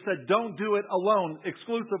natural. He just said don't do it alone,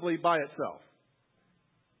 exclusively by itself.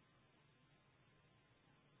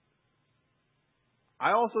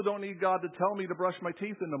 I also don't need God to tell me to brush my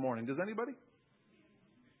teeth in the morning. Does anybody?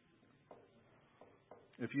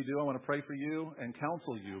 If you do, I want to pray for you and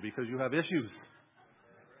counsel you because you have issues.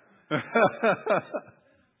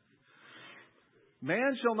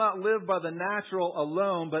 Man shall not live by the natural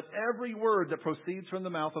alone, but every word that proceeds from the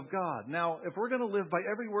mouth of God. Now, if we're going to live by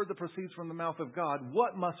every word that proceeds from the mouth of God,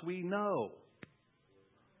 what must we know?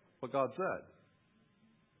 What God said.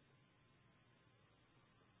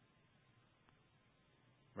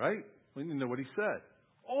 Right? We need to know what he said.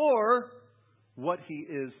 Or what he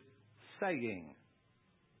is saying.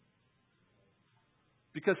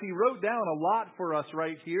 Because he wrote down a lot for us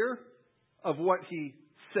right here of what he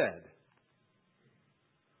said.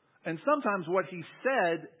 And sometimes what he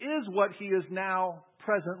said is what he is now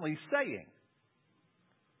presently saying.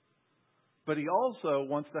 But he also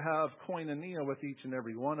wants to have koinonia with each and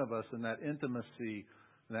every one of us in that intimacy,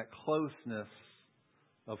 and that closeness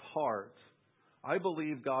of heart. I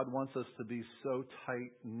believe God wants us to be so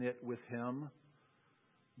tight-knit with him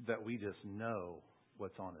that we just know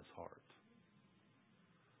what's on His heart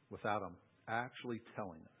without Him actually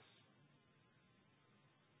telling us.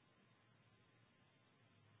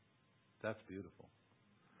 That's beautiful.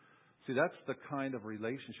 See, that's the kind of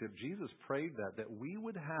relationship Jesus prayed that we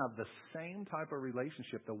would have the same type of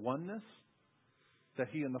relationship, the oneness that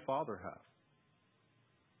He and the Father have.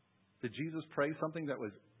 Did Jesus pray something that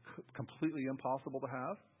was completely impossible to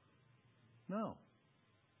have? No.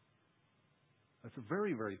 It's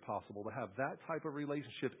very, very possible to have that type of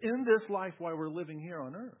relationship in this life while we're living here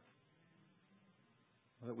on earth.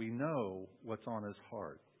 That we know what's on His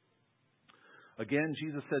heart. Again,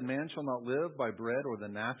 Jesus said, man shall not live by bread or the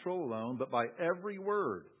natural alone, but by every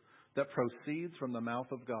word that proceeds from the mouth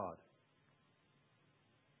of God.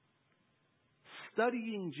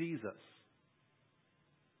 Studying Jesus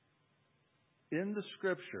in the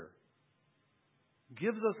Scripture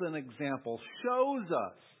gives us an example, shows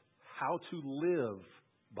us how to live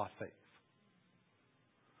by faith.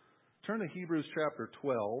 Turn to Hebrews chapter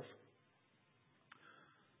 12.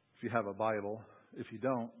 If you have a Bible. If you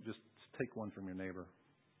don't, just take one from your neighbor.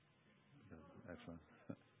 Excellent.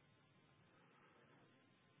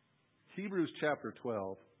 Hebrews chapter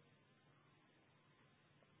 12.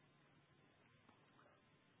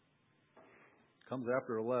 Comes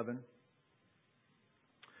after 11.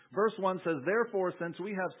 Verse 1 says, therefore, since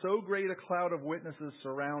we have so great a cloud of witnesses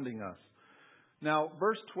surrounding us. Now,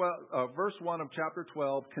 verse 1 of chapter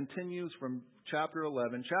 12 continues from chapter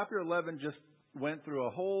 11. Chapter 11 just went through a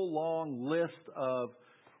whole long list of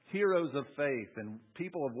heroes of faith and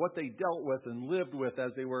people of what they dealt with and lived with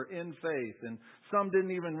as they were in faith. And some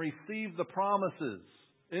didn't even receive the promises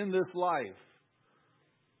in this life.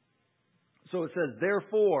 So it says,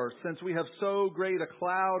 therefore, since we have so great a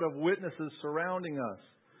cloud of witnesses surrounding us,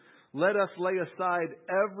 let us lay aside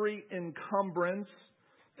every encumbrance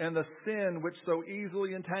and the sin which so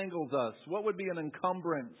easily entangles us. What would be an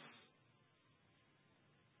encumbrance?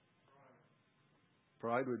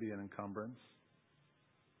 Pride would be an encumbrance.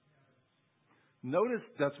 Notice,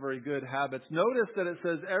 that's very good, habits. Notice that it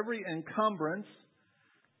says every encumbrance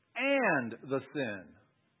and the sin.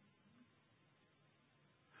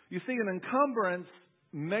 You see, an encumbrance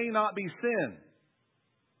may not be sin.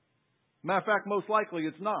 Matter of fact, most likely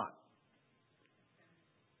it's not.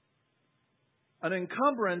 An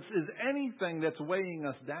encumbrance is anything that's weighing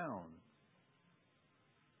us down.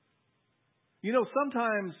 You know,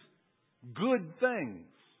 sometimes good things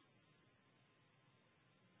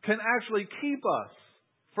can actually keep us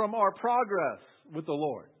from our progress with the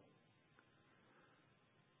Lord.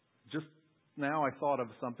 Just now I thought of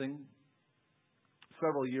something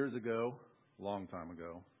several years ago, a long time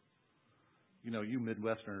ago. You know, you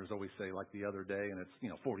Midwesterners always say like the other day, and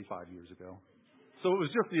it's, 45 years ago. So it was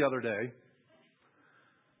just the other day.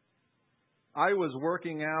 I was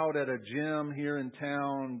working out at a gym here in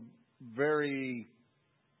town very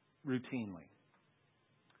routinely.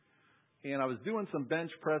 And I was doing some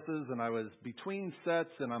bench presses, and I was between sets,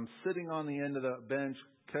 and I'm sitting on the end of the bench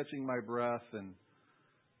catching my breath, and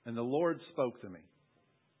the Lord spoke to me.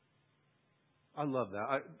 I love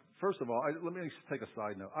that. First of all, let me just take a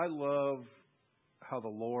side note. I love how the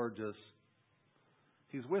Lord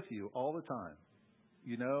He's with you all the time,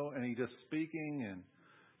 and He's just speaking and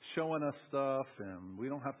showing us stuff, and we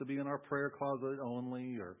don't have to be in our prayer closet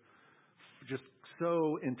only or just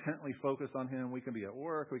so intently focused on Him. We can be at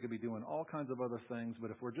work, we can be doing all kinds of other things, but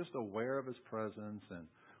if we're just aware of His presence and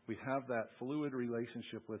we have that fluid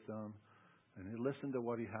relationship with Him and we listen to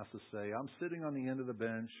what He has to say. I'm sitting on the end of the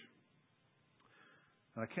bench,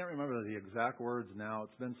 and I can't remember the exact words now.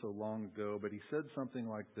 It's been so long ago, but He said something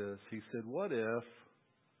like this. He said, what if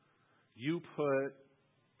you put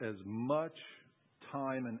as much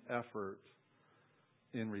time and effort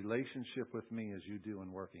in relationship with me as you do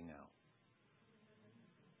in working out?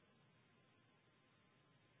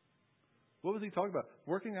 What was He talking about?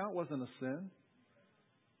 Working out wasn't a sin.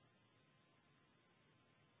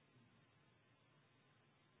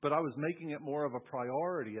 But I was making it more of a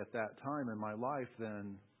priority at that time in my life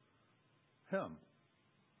than Him.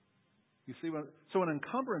 You see, so an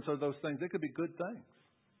encumbrance are those things. They could be good things.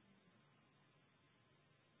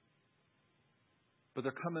 But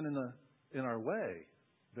they're coming in our way.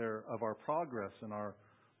 They're of our progress in our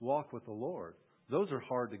walk with the Lord. Those are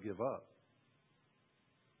hard to give up.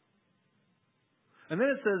 And then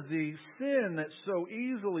it says the sin that so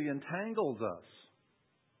easily entangles us.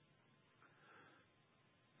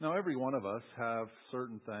 Now, every one of us have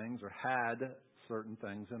certain things or had certain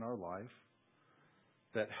things in our life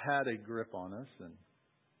that had a grip on us.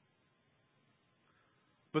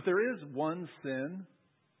 But there is one sin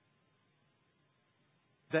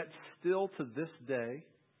that still to this day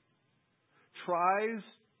tries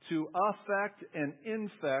to affect and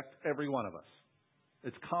infect every one of us.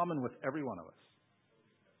 It's common with every one of us.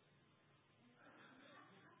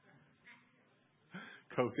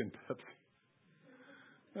 Coke and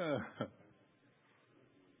Pepsi.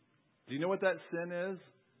 Do you know what that sin is?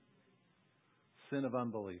 Sin of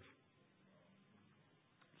unbelief.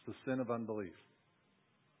 It's the sin of unbelief.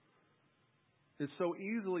 It so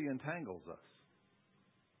easily entangles us.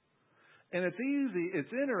 And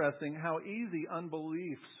it's interesting how easy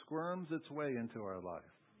unbelief squirms its way into our life.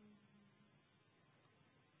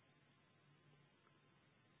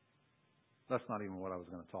 That's not even what I was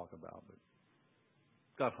going to talk about, but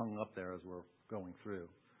got hung up there as we're going through.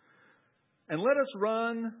 And let us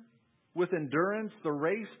run with endurance the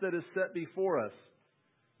race that is set before us.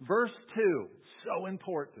 Verse 2, so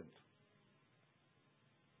important.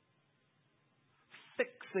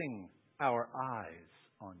 Fixing our eyes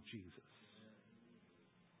on Jesus.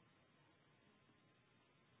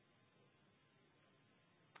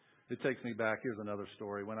 It takes me back. Here's another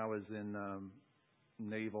story. When I was in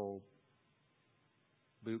naval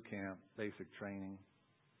boot camp, basic training,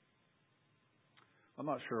 I'm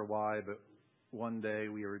not sure why, but one day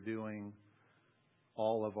we were doing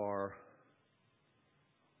all of our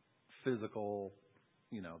physical,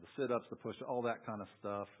 the sit-ups, the push, all that kind of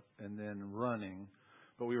stuff, and then running.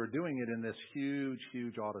 But we were doing it in this huge,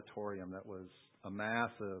 huge auditorium that was a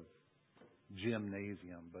massive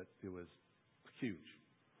gymnasium, but it was huge.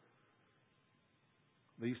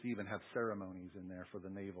 They used to even have ceremonies in there for the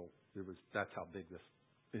naval. That's how big this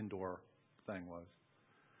indoor thing was.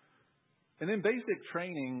 And in basic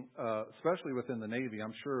training, especially within the Navy,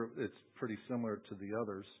 I'm sure it's pretty similar to the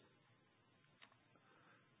others.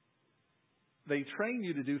 They train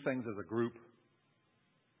you to do things as a group.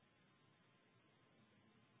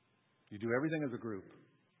 You do everything as a group.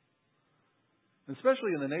 And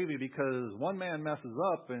especially in the Navy, because one man messes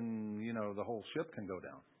up and, the whole ship can go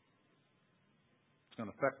down. It's going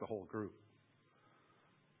to affect the whole group.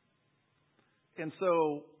 And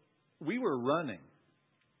so we were running.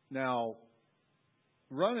 Now,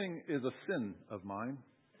 running is a sin of mine.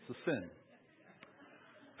 It's a sin.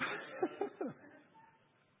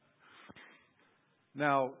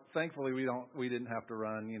 Now, thankfully, we didn't have to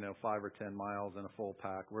run, 5 or 10 miles in a full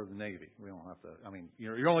pack. We're the Navy. We don't have to.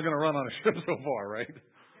 You're only going to run on a ship so far, right?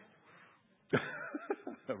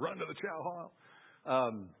 Run to the chow hall.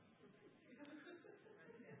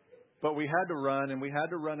 But we had to run, and we had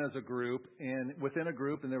to run as a group. And within a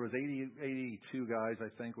group, and there was 82 guys, I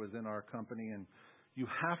think, was in our company. And you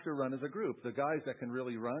have to run as a group. The guys that can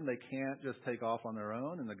really run, they can't just take off on their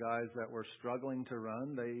own. And the guys that were struggling to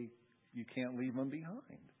run, you can't leave them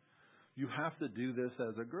behind. You have to do this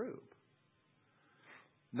as a group.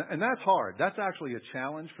 And that's hard. That's actually a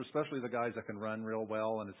challenge, for especially the guys that can run real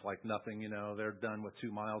well. And it's like nothing, they're done with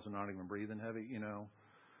 2 miles and not even breathing heavy,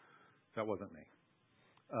 That wasn't me.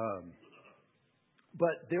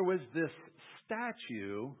 But there was this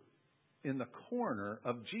statue in the corner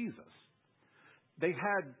of Jesus. They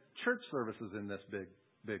had church services in this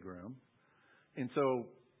big room. And so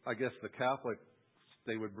I guess the Catholics,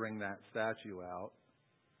 they would bring that statue out.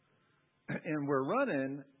 And we're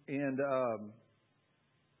running, and,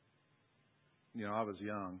 I was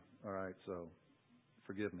young. All right, so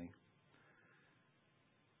forgive me.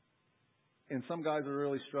 And some guys are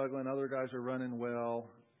really struggling. Other guys are running well.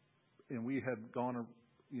 And we had gone,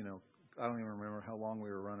 I don't even remember how long we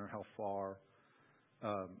were running, how far.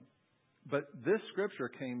 But this scripture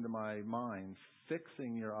came to my mind,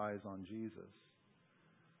 fixing your eyes on Jesus.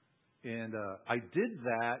 And I did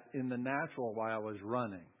that in the natural while I was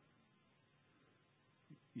running.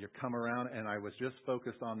 You come around, and I was just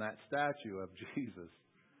focused on that statue of Jesus.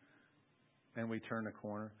 And we turned the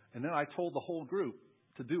corner. And then I told the whole group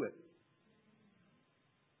to do it.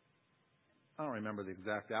 I don't remember the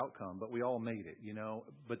exact outcome, but we all made it,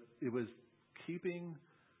 But it was keeping,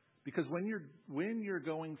 because when you're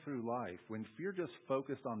going through life, if you're just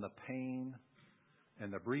focused on the pain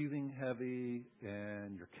and the breathing heavy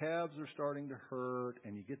and your calves are starting to hurt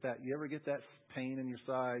and you ever get that pain in your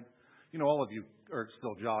side? All of you are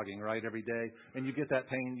still jogging, right, every day, and you get that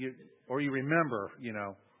pain, you remember,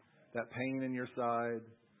 that pain in your side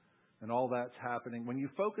and all that's happening. When you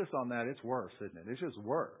focus on that, it's worse, isn't it? It's just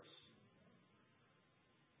worse.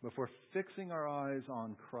 But if we're fixing our eyes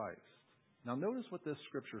on Christ. Now notice what this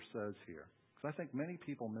scripture says here, because I think many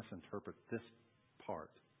people misinterpret this part.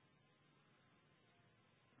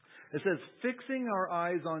 It says, fixing our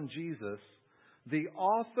eyes on Jesus, the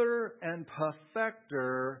author and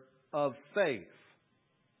perfecter of faith.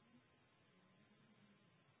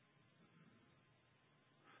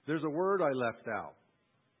 There's a word I left out.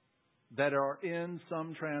 that are in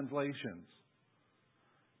some translations,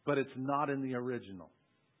 but it's not in the original.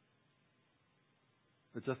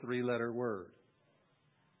 It's a 3-letter word.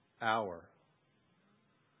 Our.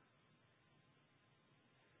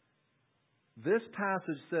 This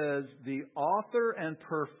passage says the author and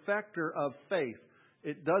perfecter of faith.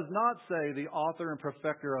 It does not say the author and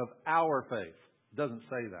perfecter of our faith. It doesn't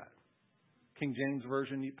say that. King James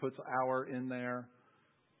Version puts our in there.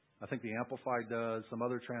 I think the Amplified does, some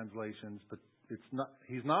other translations, but it's not.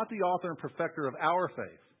 He's not the author and perfecter of our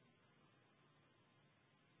faith.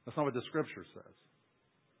 That's not what the Scripture says.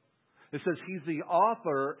 It says He's the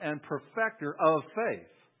author and perfecter of faith.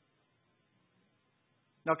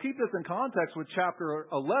 Now keep this in context with chapter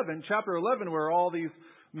 11. Chapter 11, where all these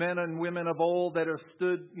men and women of old that have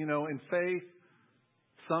stood, in faith.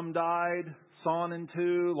 Some died, sawn in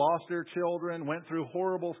two, lost their children, went through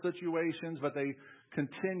horrible situations, but they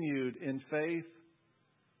continued in faith.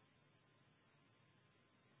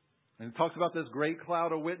 And it talks about this great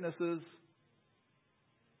cloud of witnesses.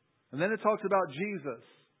 And then it talks about Jesus.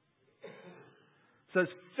 It says,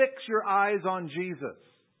 fix your eyes on Jesus.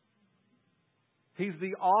 He's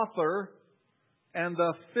the author and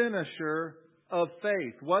the finisher of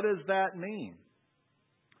faith. What does that mean?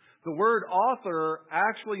 The word author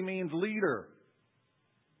actually means leader.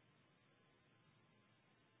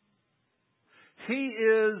 He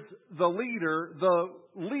is the leader, the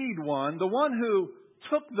lead one, the one who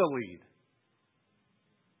took the lead.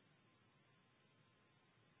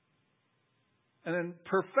 And then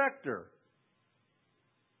perfecter.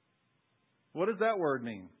 What does that word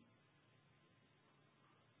mean?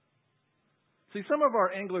 See, some of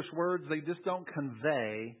our English words, they just don't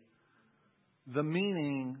convey the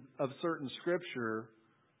meaning of certain Scripture.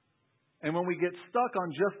 And when we get stuck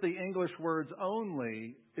on just the English words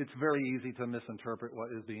only, it's very easy to misinterpret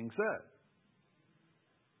what is being said.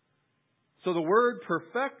 So the word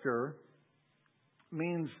perfecter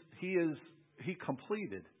means he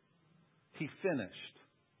completed. He finished.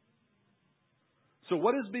 So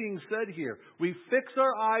what is being said here? We fix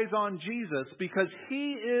our eyes on Jesus because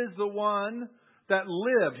He is the one that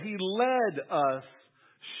lived. He led us.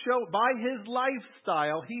 By His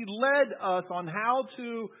lifestyle, He led us on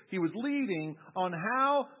He was leading on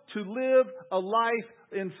how to live a life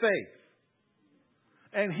in faith.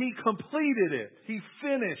 And He completed it. He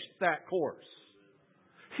finished that course.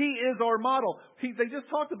 He is our model. They just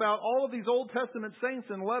talked about all of these Old Testament saints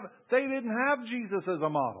in 11. They didn't have Jesus as a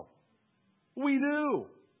model. We do.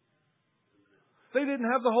 They didn't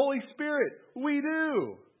have the Holy Spirit. We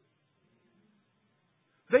do.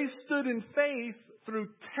 They stood in faith through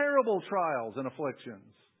terrible trials and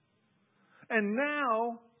afflictions. And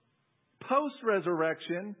now,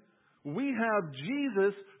 post-resurrection, we have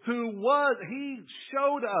Jesus He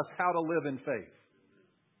showed us how to live in faith.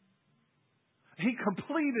 He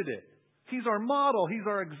completed it. He's our model. He's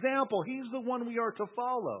our example. He's the one we are to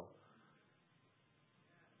follow.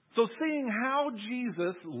 So seeing how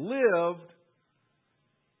Jesus lived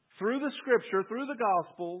through the Scripture, through the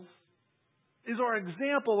Gospels, is our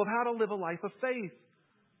example of how to live a life of faith.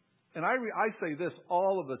 And I say this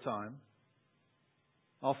all of the time.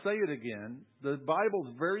 I'll say it again. The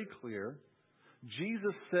Bible's very clear.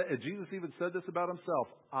 Jesus even said this about Himself.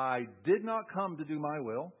 I did not come to do my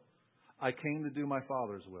will. I came to do my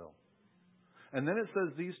Father's will. And then it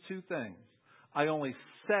says these two things. I only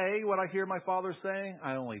say what I hear my Father saying.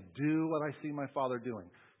 I only do what I see my Father doing.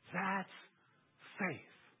 That's faith.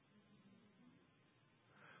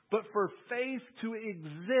 But for faith to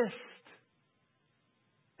exist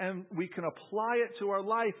and we can apply it to our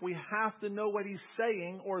life, we have to know what He's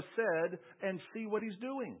saying or said and see what He's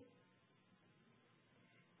doing.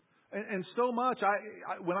 And so much,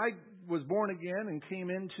 when I was born again and came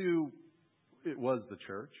into, it was the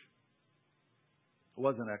church. It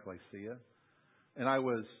wasn't ecclesia. And I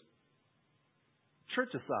was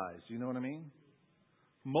churchicized, you know what I mean?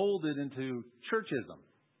 Molded into churchism.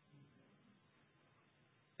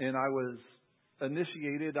 And I was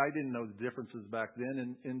initiated, I didn't know the differences back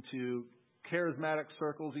then, into charismatic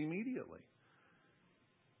circles immediately.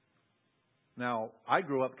 Now, I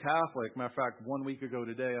grew up Catholic. Matter of fact, 1 week ago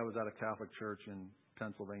today, I was at a Catholic church in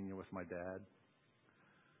Pennsylvania with my dad.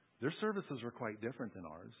 Their services are quite different than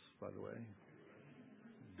ours, by the way.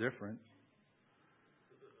 Different.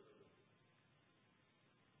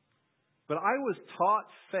 But I was taught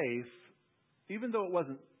faith, even though it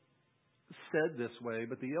wasn't said this way,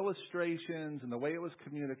 but the illustrations and the way it was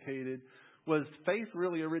communicated was faith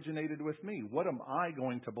really originated with me. What am I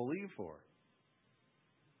going to believe for?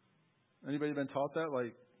 Anybody been taught that?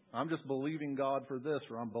 Like, I'm just believing God for this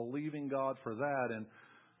or I'm believing God for that. And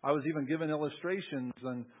I was even given illustrations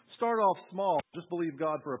and start off small. Just believe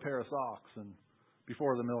God for a pair of socks and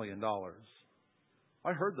before the $1 million.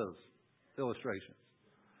 I heard those illustrations.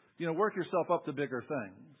 Work yourself up to bigger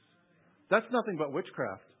things. That's nothing but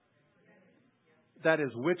witchcraft. That is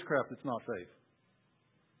witchcraft. It's not faith.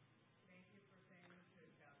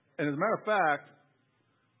 And as a matter of fact,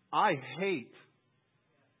 I hate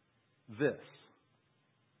this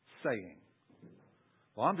saying,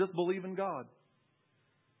 well, I'm just believing God.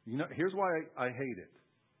 Here's why I hate it.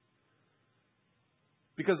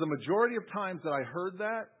 Because the majority of times that I heard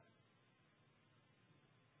that,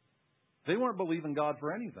 they weren't believing God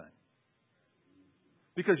for anything.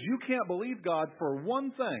 Because you can't believe God for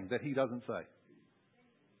one thing that He doesn't say.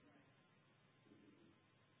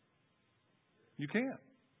 You can't.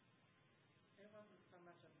 It wasn't so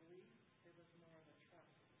much a belief, it was more of a trust.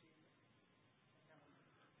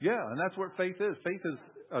 Yeah, and that's what faith is. Faith is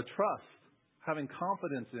a trust, having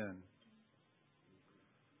confidence in.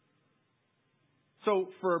 So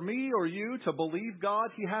for me or you to believe God,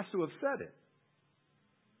 He has to have said it.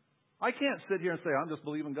 I can't sit here and say, I'm just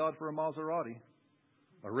believing God for a Maserati,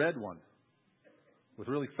 a red one, with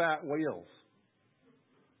really fat wheels.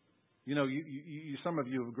 Some of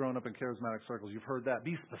you have grown up in charismatic circles. You've heard that.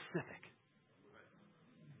 Be specific.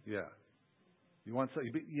 Yeah. You want to,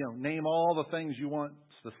 name all the things you want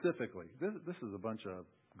specifically. This is a bunch of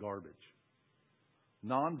garbage.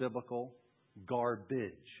 Non-biblical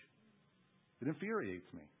garbage. It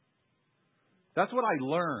infuriates me. That's what I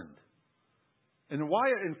learned. And why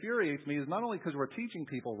it infuriates me is not only because we're teaching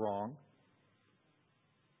people wrong,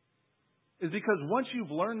 is because once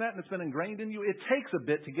you've learned that and it's been ingrained in you, it takes a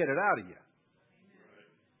bit to get it out of you.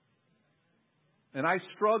 And I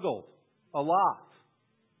struggled a lot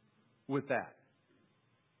with that.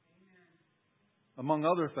 Among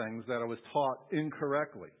other things that I was taught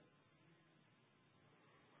incorrectly.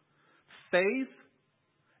 Faith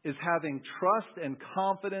is having trust and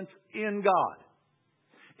confidence in God,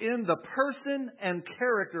 in the person and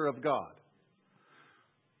character of God.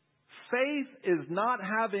 Faith is not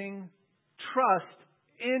having trust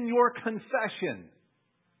in your confession.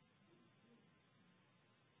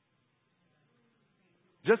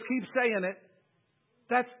 Just keep saying it.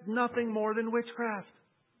 That's nothing more than witchcraft.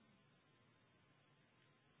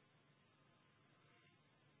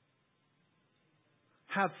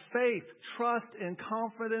 Have faith, trust, and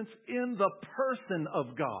confidence in the person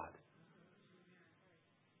of God.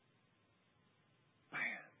 Man.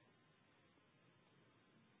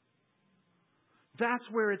 That's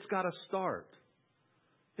where it's got to start.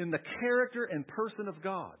 In the character and person of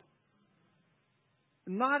God.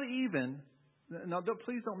 Not even, now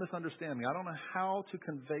please don't misunderstand me. I don't know how to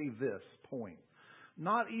convey this point.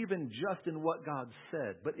 Not even just in what God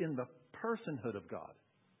said, but in the personhood of God.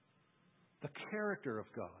 The character of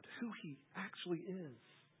God, who He actually is.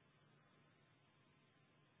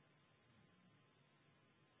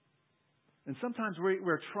 And sometimes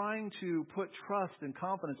we're trying to put trust and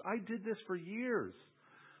confidence. I did this for years.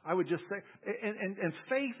 I would just say, and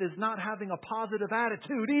faith is not having a positive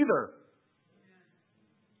attitude either.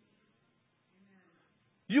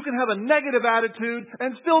 You can have a negative attitude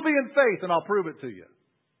and still be in faith, and I'll prove it to you.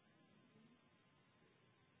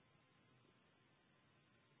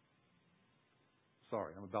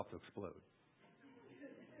 Sorry, I'm about to explode.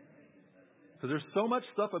 Because there's so much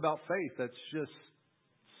stuff about faith that's just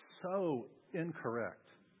so incorrect.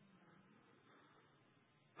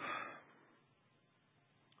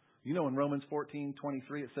 In Romans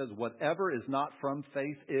 14:23 it says, whatever is not from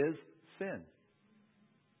faith is sin.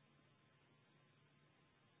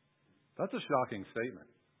 That's a shocking statement.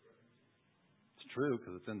 It's true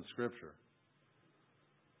because it's in the Scripture.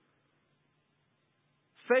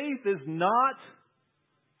 Faith is not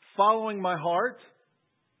following my heart.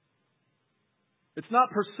 It's not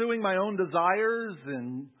pursuing my own desires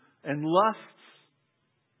and lusts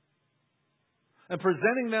and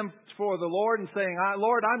presenting them for the Lord and saying,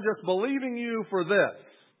 Lord, I'm just believing you for this.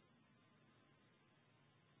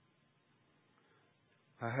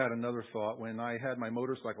 I had another thought when I had my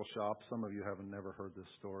motorcycle shop. Some of you have never heard this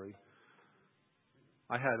story.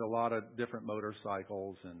 I had a lot of different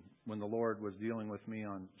motorcycles, and when the Lord was dealing with me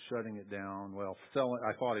on shutting it down,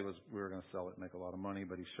 I thought we were going to sell it and make a lot of money,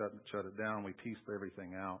 but He shut it down. We pieced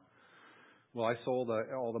everything out. Well, I sold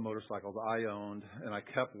all the motorcycles I owned, and I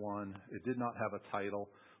kept one. It did not have a title,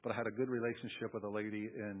 but I had a good relationship with a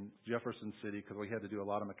lady in Jefferson City because we had to do a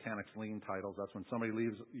lot of mechanics lien titles. That's when somebody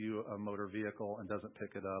leaves you a motor vehicle and doesn't pick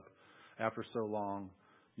it up. After so long,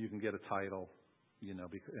 you can get a title.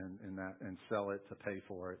 And sell it to pay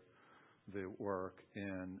for it, the work.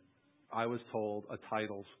 And I was told a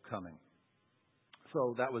title's coming.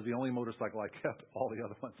 So that was the only motorcycle I kept. All the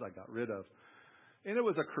other ones I got rid of. And it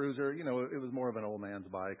was a cruiser. You know, it was more of an old man's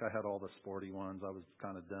bike. I had all the sporty ones. I was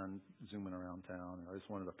kind of done zooming around town. I just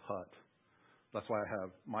wanted to putt. That's why I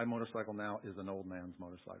have my motorcycle now is an old man's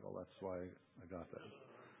motorcycle. That's why I got that.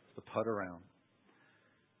 It's the putt around.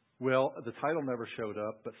 Well, the title never showed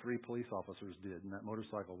up, but 3 police officers did, and that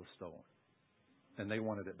motorcycle was stolen. And they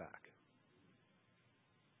wanted it back.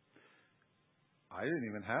 I didn't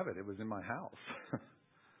even have it. It was in my house.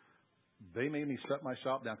 They made me shut my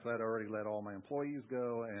shop down because I had already let all my employees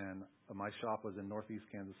go, and my shop was in northeast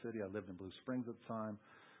Kansas City. I lived in Blue Springs at the time.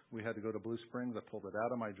 We had to go to Blue Springs. I pulled it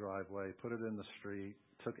out of my driveway, put it in the street,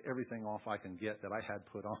 took everything off I can get that I had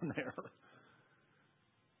put on there.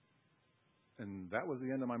 And that was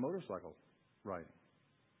the end of my motorcycle riding.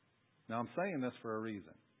 Now, I'm saying this for a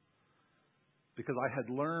reason. Because I had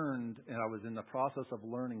learned, and I was in the process of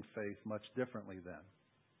learning faith much differently then.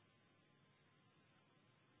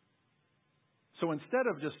 So instead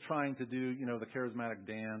of just trying to do, the charismatic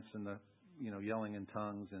dance and the, yelling in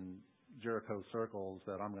tongues and Jericho circles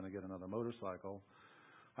that I'm going to get another motorcycle,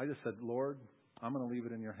 I just said, Lord, I'm going to leave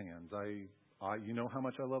it in your hands. You know how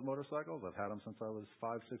much I love motorcycles. I've had them since I was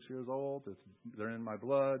 5, 6 years old. They're in my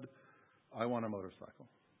blood. I want a motorcycle.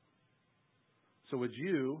 So would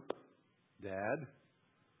you, Dad,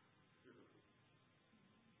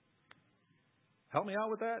 help me out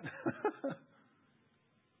with that?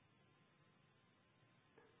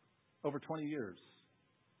 Over 20 years,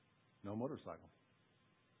 no motorcycle.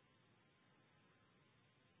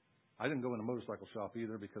 I didn't go in a motorcycle shop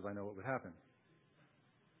either because I know what would happen.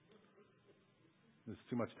 There's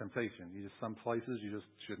too much temptation. Some places you just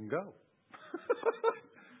shouldn't go.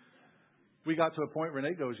 We got to a point,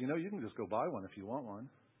 Renee goes, you can just go buy one if you want one.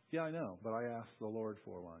 Yeah, I know, but I asked the Lord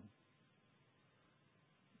for one.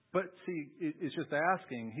 But see, it's just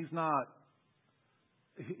asking. He's not,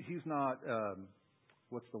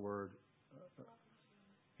 what's the word?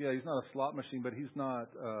 He's not a slot machine, but he's not,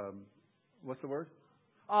 what's the word?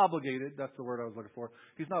 Obligated. That's the word I was looking for.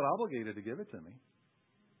 He's not obligated to give it to me.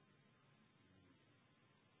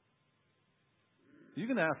 You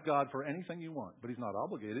can ask God for anything you want, but He's not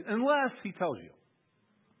obligated unless He tells you.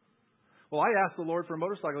 Well, I asked the Lord for a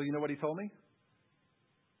motorcycle. You know what He told me?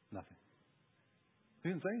 Nothing. He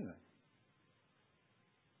didn't say anything.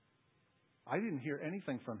 I didn't hear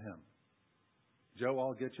anything from Him. Joe,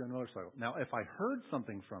 I'll get you a motorcycle. Now, if I heard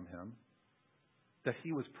something from Him that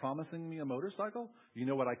He was promising me a motorcycle, you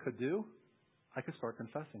know what I could do? I could start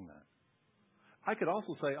confessing that. I could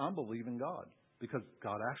also say, I'm believing God because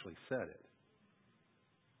God actually said it.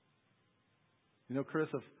 Chris,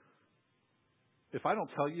 if I don't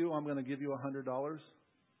tell you I'm going to give you $100,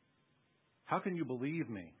 how can you believe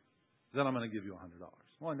me that I'm going to give you $100?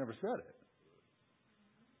 Well, I never said it.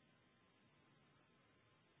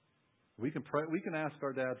 We can pray. We can ask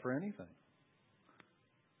our dad for anything.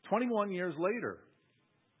 21 years later,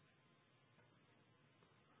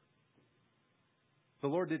 the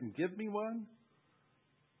Lord didn't give me one,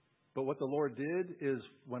 but what the Lord did is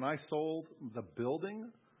when I sold the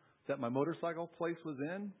building that my motorcycle place was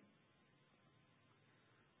in,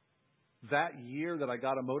 that year that I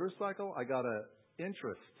got a motorcycle, I got an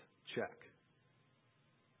interest check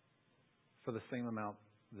for the same amount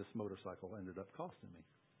this motorcycle ended up costing me.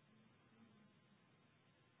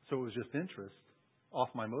 So it was just interest off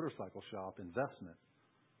my motorcycle shop investment.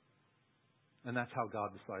 And that's how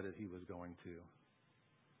God decided He was going to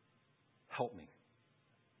help me.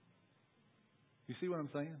 You see what I'm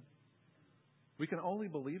saying? We can only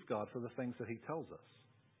believe God for the things that He tells us.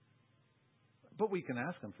 But we can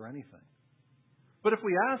ask Him for anything. But if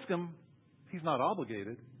we ask Him, He's not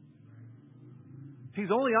obligated. He's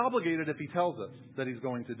only obligated if He tells us that He's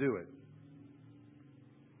going to do it.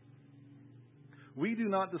 We do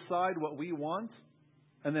not decide what we want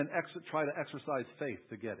and then try to exercise faith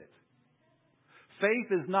to get it.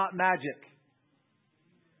 Faith is not magic.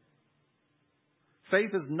 Faith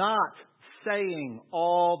is not saying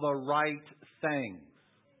all the right things.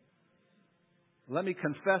 Let me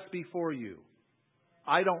confess before you.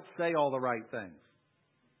 I don't say all the right things.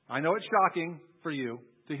 I know it's shocking for you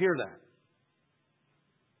to hear that.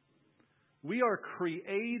 We are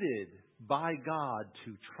created by God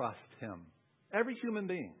to trust Him. Every human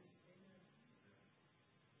being.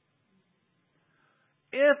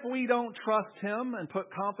 If we don't trust Him and put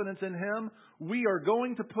confidence in Him, we are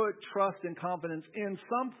going to put trust and confidence in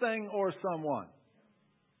something or someone.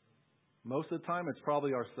 Most of the time, it's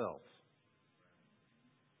probably ourselves.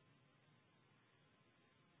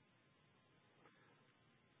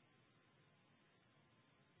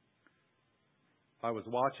 I was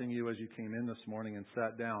watching you as you came in this morning and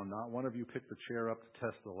sat down. Not one of you picked the chair up to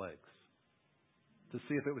test the legs to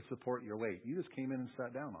see if it would support your weight. You just came in and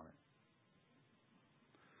sat down on it.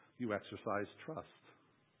 You exercised trust,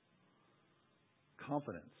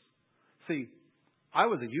 confidence. See, I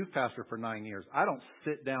was a youth pastor for 9 years. I don't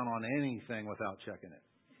sit down on anything without checking it.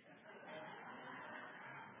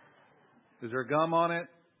 Is there gum on it?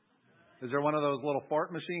 Is there one of those little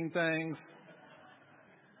fart machine things?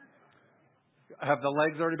 Have the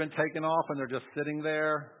legs already been taken off and they're just sitting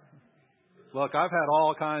there? Look, I've had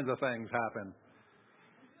all kinds of things happen.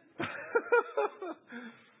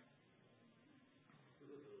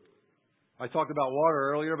 I talked about water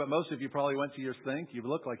earlier, but most of you probably went to your sink. You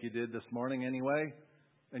look like you did this morning anyway.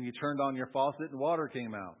 And you turned on your faucet and water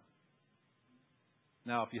came out.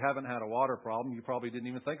 Now, if you haven't had a water problem, you probably didn't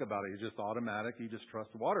even think about it. It's just automatic. You just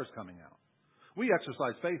trust the water's coming out. We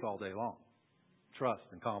exercise faith all day long. Trust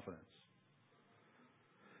and confidence.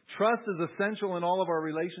 Trust is essential in all of our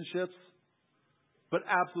relationships, but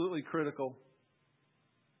absolutely critical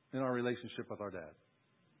in our relationship with our dad.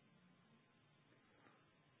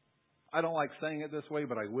 I don't like saying it this way,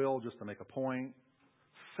 but I will just to make a point.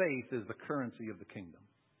 Faith is the currency of the kingdom.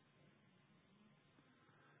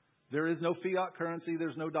 There is no fiat currency.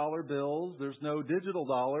 There's no dollar bills. There's no digital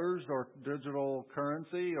dollars or digital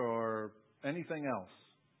currency or anything else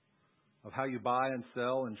of how you buy and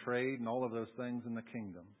sell and trade and all of those things in the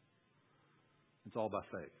kingdom. It's all by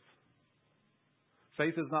faith.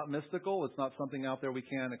 Faith is not mystical. It's not something out there we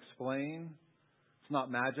can't explain. It's not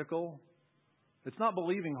magical. It's not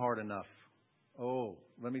believing hard enough. Oh,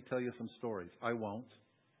 let me tell you some stories. I won't.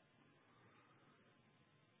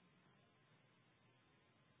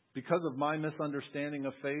 Because of my misunderstanding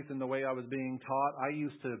of faith and the way I was being taught, I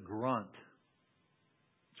used to grunt.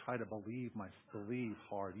 Try to believe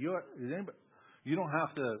hard. You don't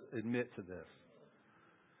have to admit to this.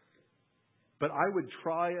 But I would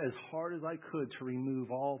try as hard as I could to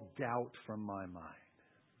remove all doubt from my mind.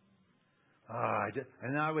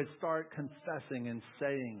 And I would start confessing and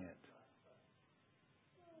saying it.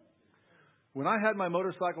 When I had my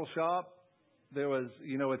motorcycle shop, there was,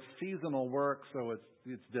 it's seasonal work, so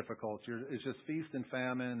it's difficult. It's just feast and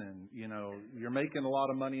famine, and you're making a lot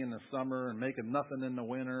of money in the summer and making nothing in the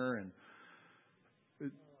winter,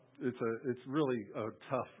 and it's really a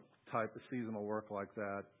tough type of seasonal work like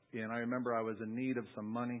that. And I remember I was in need of some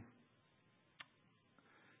money,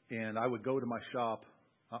 and I would go to my shop.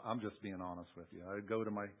 I'm just being honest with you. I would go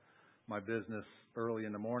to my business early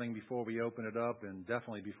in the morning before we opened it up, and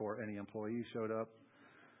definitely before any employees showed up.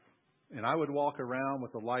 And I would walk around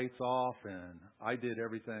with the lights off, and I did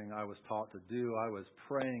everything I was taught to do. I was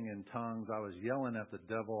praying in tongues. I was yelling at the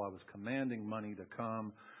devil. I was commanding money to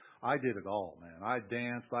come. I did it all, man. I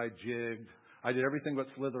danced. I jigged. I did everything but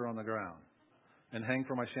slither on the ground and hang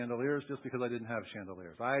from my chandeliers just because I didn't have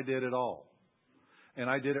chandeliers. I did it all. And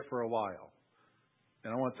I did it for a while.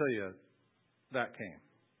 And I want to tell you, that came.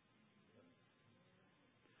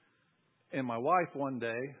 And my wife one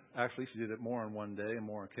day, actually she did it more on one day and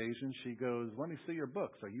more occasions, she goes, "Let me see your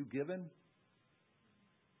books. Are you giving?"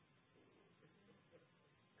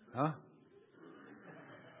 Huh?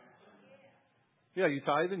 Yeah, you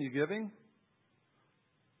tithing? You giving?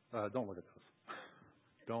 Don't look at those.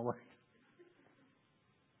 Don't look.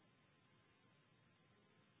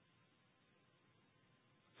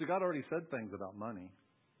 See, God already said things about money.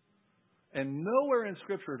 And nowhere in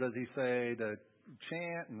Scripture does He say to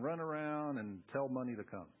chant and run around and tell money to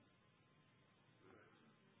come.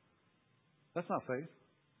 That's not faith.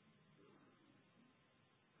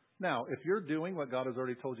 Now, if you're doing what God has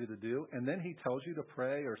already told you to do, and then He tells you to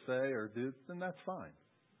pray or say or do, then that's fine.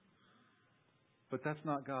 But that's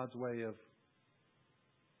not God's way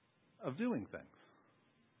of doing things.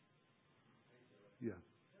 Yeah.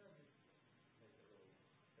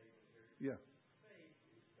 Yeah.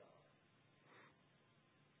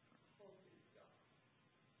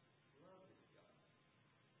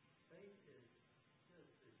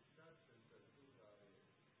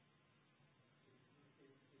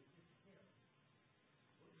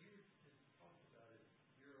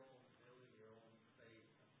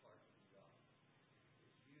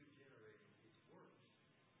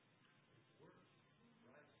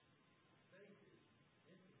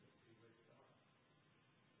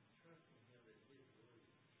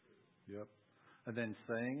 Yep. And then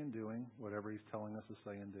saying and doing whatever He's telling us to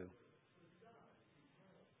say and do.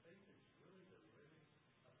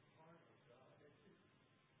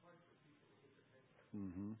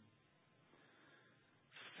 Mm-hmm.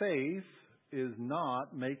 Faith is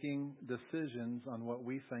not making decisions on what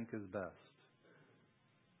we think is best.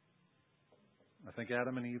 I think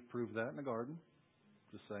Adam and Eve proved that in the garden.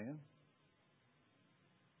 Just saying.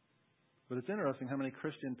 But it's interesting how many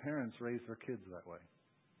Christian parents raise their kids that way.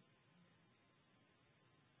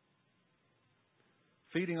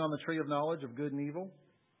 Feeding on the tree of knowledge of good and evil.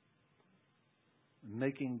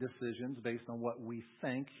 Making decisions based on what we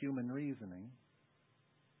think, human reasoning.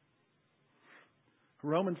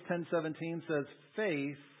 Romans 10:17 says,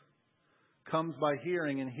 faith comes by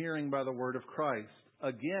hearing, and hearing by the word of Christ.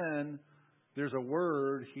 Again, there's a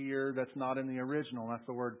word here that's not in the original. That's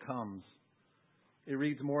the word comes. It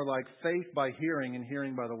reads more like faith by hearing, and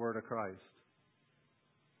hearing by the word of Christ.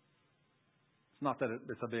 It's not that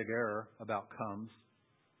it's a big error about comes.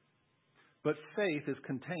 But faith is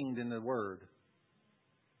contained in the word.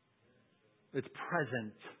 It's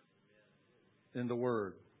present in the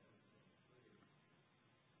word.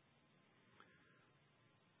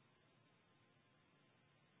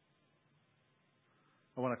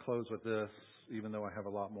 I want to close with this, even though I have a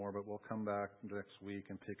lot more, but we'll come back next week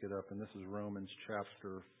and pick it up. And this is Romans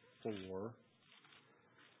chapter 4,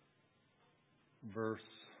 verse,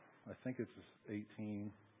 I think it's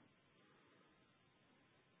 18.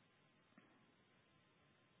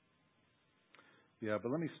 Yeah,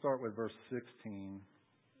 but let me start with verse 16.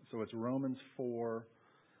 So it's Romans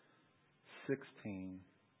 4:16.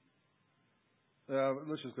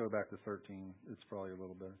 Let's just go back to 13. It's probably a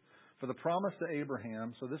little better. For the promise to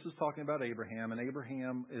Abraham, so this is talking about Abraham, and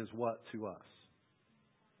Abraham is what to us?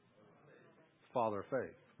 Father of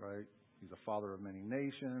faith, right? He's a father of many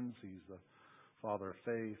nations. He's the father of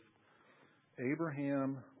faith.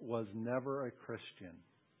 Abraham was never a Christian.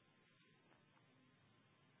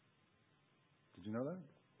 Did you know that?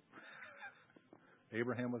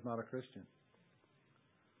 Abraham was not a Christian.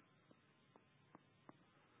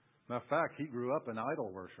 Matter of fact, he grew up an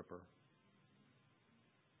idol worshiper.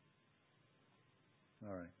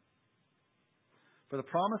 All right. For the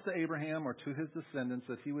promise to Abraham or to his descendants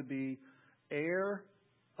that he would be heir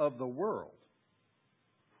of the world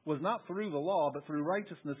was not through the law, but through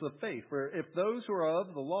righteousness of faith. For if those who are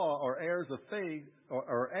of the law are heirs of faith,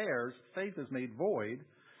 or heirs, faith is made void,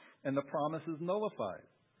 and the promise is nullified.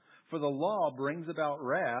 For the law brings about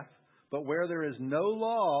wrath, but where there is no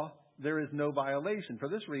law, there is no violation. For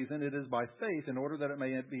this reason, it is by faith, in order that it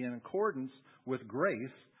may be in accordance with grace,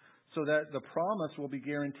 so that the promise will be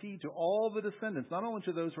guaranteed to all the descendants, not only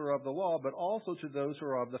to those who are of the law, but also to those who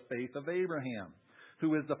are of the faith of Abraham,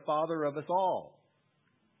 who is the father of us all.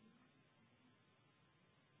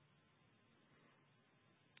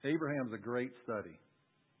 Abraham's a great study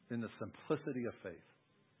in the simplicity of faith.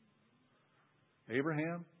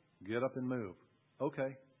 Abraham, get up and move.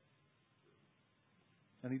 Okay.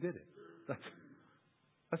 And he did it.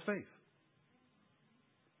 That's faith.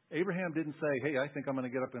 Abraham didn't say, hey, I think I'm going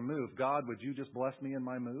to get up and move. God, would you just bless me in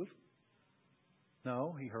my move?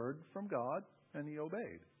 No, he heard from God and he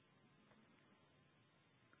obeyed.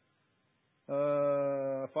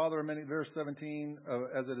 Father of many, verse 17,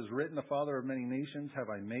 as it is written, the Father of many nations have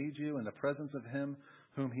I made you in the presence of him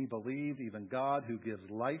whom he believed, even God, who gives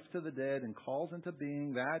life to the dead and calls into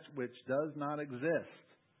being that which does not exist.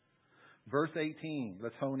 Verse 18,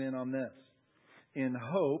 let's hone in on this. In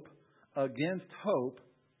hope, against hope,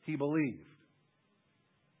 he believed.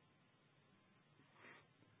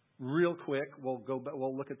 Real quick,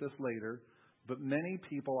 we'll look at this later. But many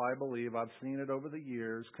people, I believe, I've seen it over the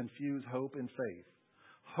years, confuse hope and faith.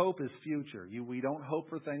 Hope is future. We don't hope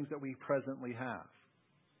for things that we presently have.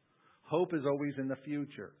 Hope is always in the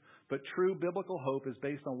future. But true biblical hope is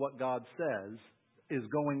based on what God says is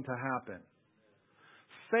going to happen.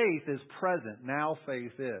 Faith is present. Now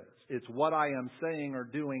faith is. It's what I am saying or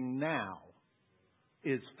doing now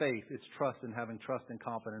is faith. It's trust and having trust and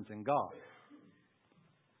confidence in God.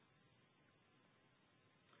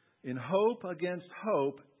 In hope against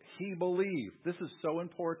hope, he believed. This is so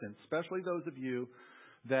important, especially those of you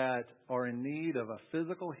that are in need of a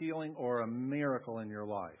physical healing or a miracle in your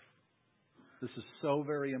life. This is so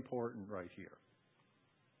very important right here.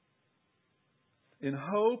 In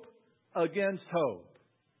hope against hope.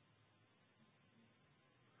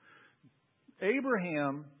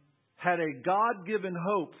 Abraham had a God-given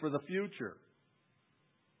hope for the future,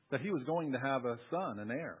 that he was going to have a son,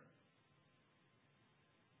 an heir.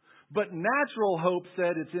 But natural hope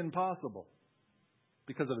said it's impossible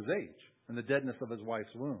because of his age and the deadness of his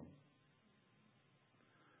wife's womb.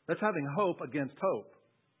 That's having hope against hope.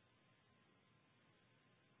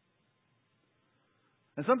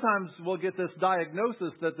 And sometimes we'll get this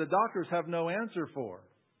diagnosis that the doctors have no answer for.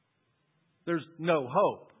 There's no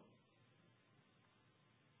hope.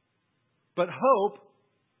 But hope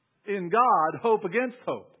in God, hope against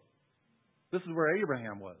hope. This is where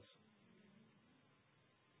Abraham was.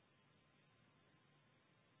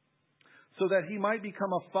 so that he might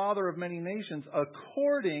become a father of many nations,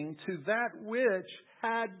 according to that which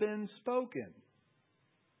had been spoken.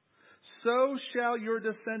 So shall your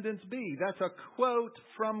descendants be. That's a quote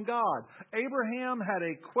from God. Abraham had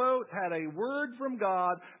a quote, had a word from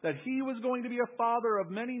God that he was going to be a father of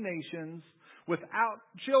many nations without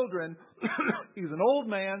children. He's an old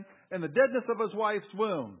man and the deadness of his wife's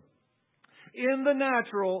womb. In the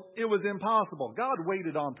natural, it was impossible. God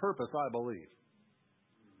waited on purpose, I believe.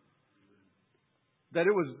 That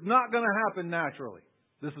it was not going to happen naturally.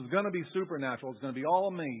 This is going to be supernatural. It's going to be all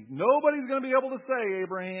me. Nobody's going to be able to say,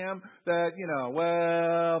 Abraham, that,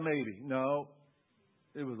 well, maybe. No.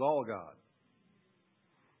 It was all God.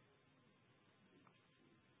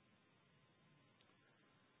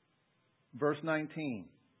 Verse 19.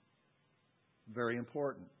 Very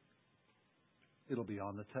important. It'll be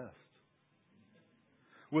on the test.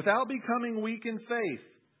 Without becoming weak in faith,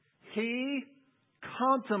 he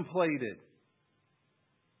contemplated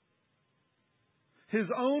his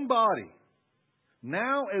own body,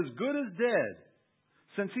 now as good as dead,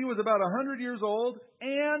 since he was about 100 years old,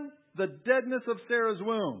 and the deadness of Sarah's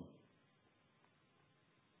womb.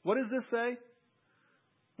 What does this say?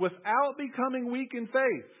 Without becoming weak in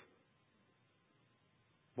faith.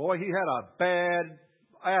 Boy, he had a bad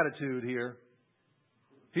attitude here.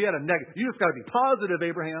 He had a negative. You just got to be positive,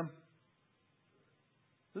 Abraham.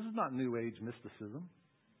 This is not New Age mysticism.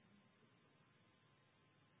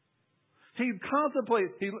 He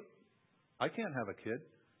contemplates. I can't have a kid.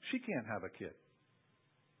 She can't have a kid.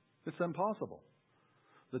 It's impossible.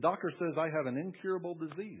 The doctor says I have an incurable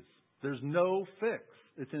disease. There's no fix.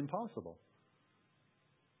 It's impossible.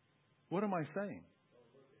 What am I saying?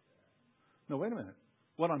 No, wait a minute.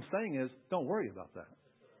 What I'm saying is, don't worry about that.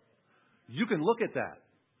 You can look at that.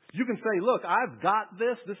 You can say, look, I've got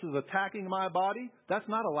this. This is attacking my body. That's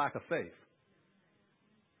not a lack of faith.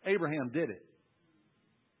 Abraham did it.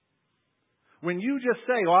 When you just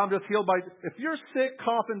say, I'm just healed by... If you're sick,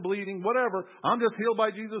 coughing, bleeding, whatever, I'm just healed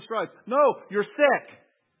by Jesus' stripes. No, you're sick.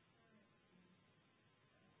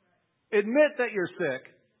 Admit that you're sick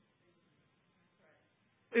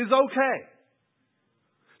is okay.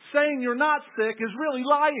 Saying you're not sick is really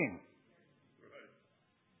lying.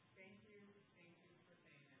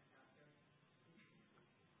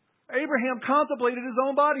 Abraham contemplated his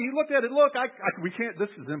own body. He looked at it. Look, we can't. This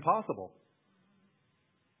is impossible.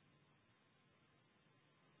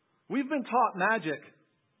 We've been taught magic.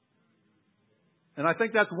 And I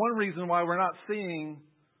think that's one reason why we're not seeing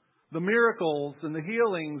the miracles and the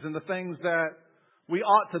healings and the things that we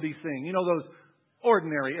ought to be seeing. You know, those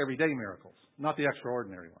ordinary, everyday miracles, not the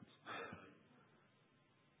extraordinary ones.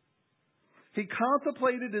 He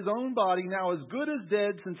contemplated his own body, now as good as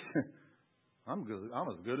dead, since I'm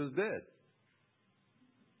as good as dead.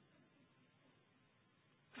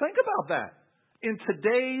 Think about that. In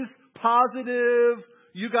today's positive,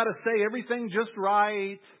 you got to say everything just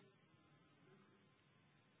right.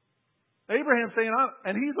 Abraham's saying,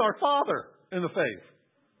 and he's our father in the faith.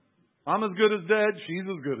 I'm as good as dead. She's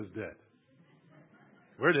as good as dead.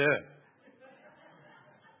 We're dead.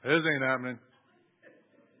 This ain't happening.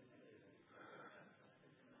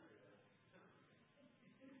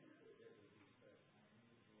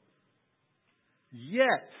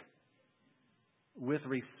 Yet, with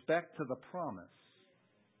respect to the promise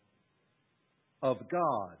of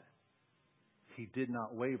God, he did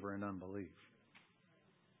not waver in unbelief.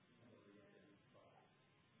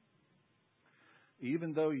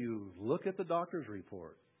 Even though you look at the doctor's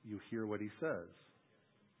report, you hear what he says.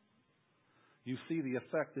 You see the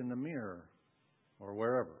effect in the mirror or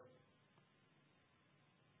wherever.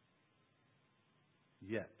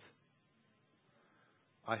 Yet,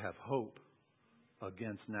 I have hope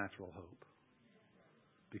against natural hope.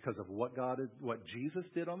 Because of what Jesus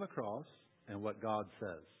did on the cross and what God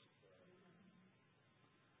says.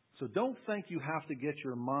 So don't think you have to get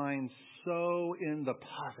your mind so in the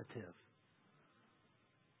positive.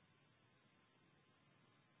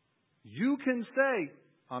 You can say,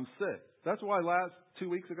 I'm sick. That's why 2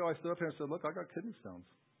 weeks ago I stood up here and said, look, I got kidney stones.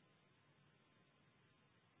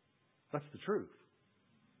 That's the truth.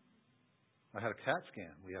 I had a CAT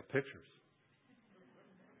scan. We have pictures.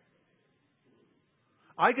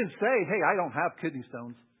 I can say, hey, I don't have kidney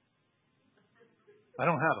stones. I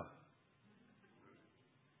don't have them.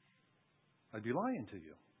 I'd be lying to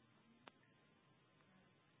you.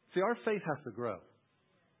 See, our faith has to grow.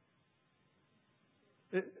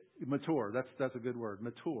 Mature. That's a good word.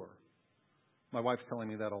 Mature. My wife's telling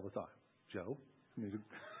me that all the time. Joe? No,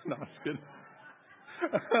 I'm just kidding.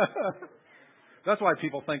 That's why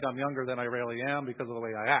people think I'm younger than I really am, because of the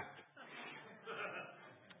way I act.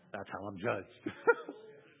 That's how I'm judged.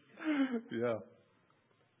 Yeah.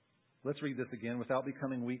 Let's read this again. Without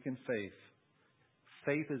becoming weak in faith.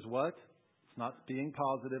 Faith is what? It's not being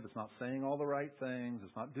positive. It's not saying all the right things.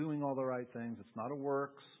 It's not doing all the right things. It's not a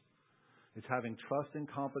works. It's having trust and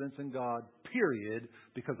confidence in God, period,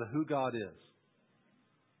 because of who God is.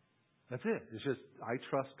 That's it. It's just, I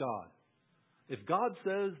trust God. If God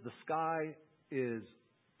says the sky is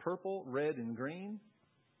purple, red, and green,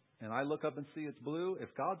 and I look up and see it's blue, if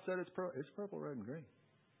God said it's purple, red, and green.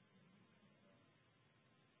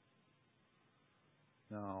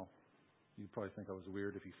 Now, you'd probably think I was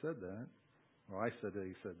weird if he said that, or I said that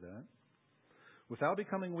he said that. Without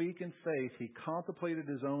becoming weak in faith, he contemplated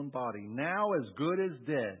his own body, now as good as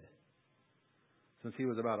dead, since he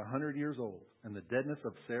was about 100 years old, and the deadness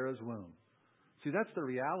of Sarah's womb. See, that's the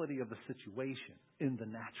reality of the situation in the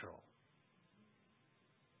natural.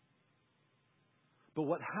 But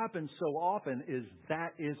what happens so often is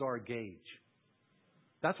that is our gauge.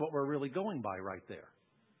 That's what we're really going by right there.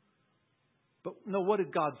 But no, what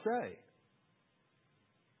did God say?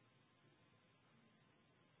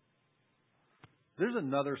 There's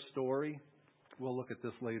another story. We'll look at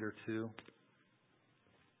this later too.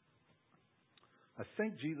 I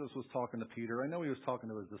think Jesus was talking to Peter. I know he was talking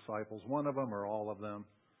to his disciples, one of them or all of them.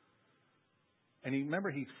 And he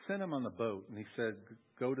sent him on the boat and he said,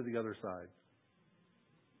 go to the other side.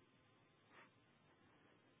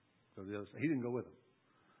 Go to the other side. He didn't go with him.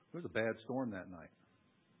 There was a bad storm that night.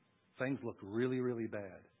 Things looked really, really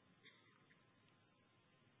bad.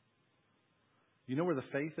 You know where the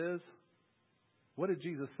faith is? What did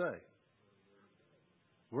Jesus say?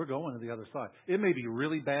 We're going to the other side. It may be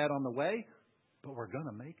really bad on the way, but we're going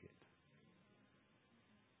to make it.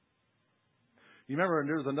 You remember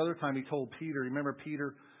there was another time he told Peter,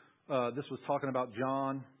 Peter, this was talking about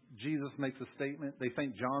John. Jesus makes a statement. They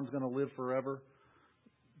think John's going to live forever.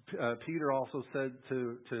 Peter also said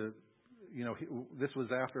this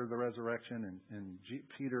was after the resurrection, and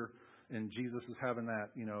Peter and Jesus is having that,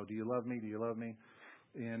 do you love me? Do you love me?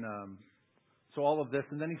 And so all of this.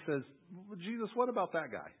 And then he says, well, Jesus, what about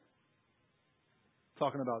that guy?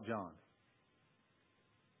 Talking about John.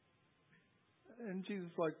 And Jesus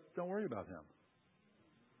is like, don't worry about him.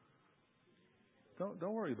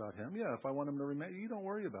 Don't worry about him. Yeah, if I want him to remain, you don't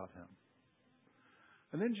worry about him.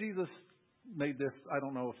 And then Jesus made this, I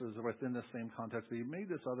don't know if it was within the same context, but he made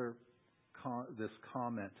this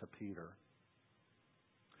comment to Peter.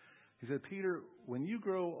 He said, Peter, when you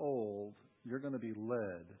grow old, you're going to be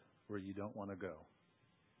led where you don't want to go.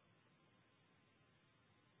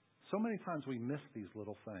 So many times we miss these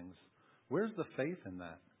little things. Where's the faith in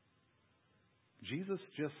that? Jesus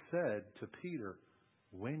just said to Peter,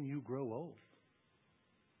 when you grow old.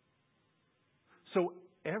 So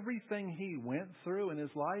everything he went through in his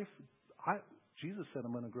life, Jesus said,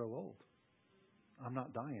 I'm going to grow old. I'm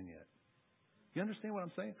not dying yet. You understand what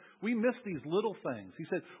I'm saying? We miss these little things. He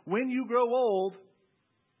said, when you grow old,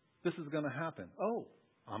 this is going to happen. Oh,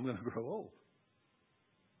 I'm going to grow old.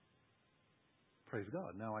 Praise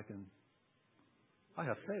God. Now I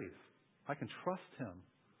have faith. I can trust him.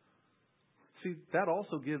 See, that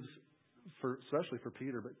also gives, especially for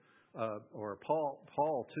Peter, but or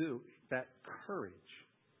Paul too, that courage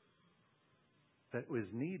that was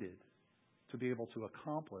needed to be able to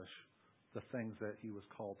accomplish the things that he was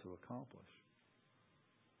called to accomplish.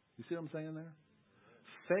 You see what I'm saying there?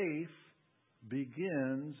 Faith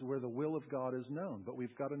begins where the will of God is known, but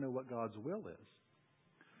we've got to know what God's will is.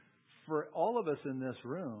 For all of us in this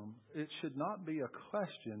room, it should not be a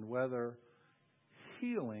question whether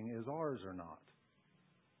healing is ours or not.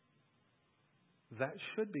 That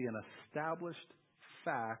should be an established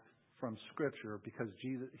fact from Scripture because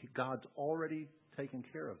God's already taken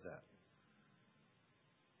care of that.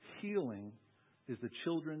 Healing is the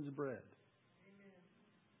children's bread. Amen.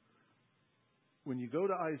 When you go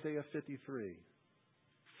to Isaiah 53,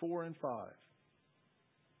 4 and 5,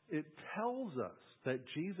 it tells us that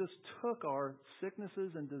Jesus took our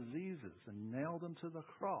sicknesses and diseases and nailed them to the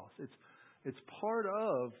cross. It's part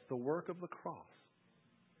of the work of the cross.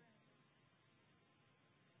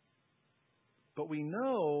 But we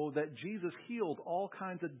know that Jesus healed all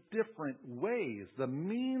kinds of different ways, the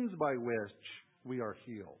means by which we are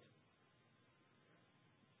healed.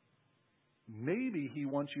 Maybe he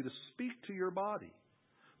wants you to speak to your body.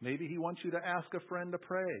 Maybe he wants you to ask a friend to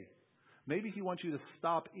pray. Maybe he wants you to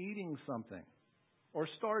stop eating something or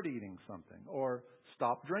start eating something or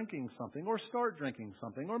stop drinking something or start drinking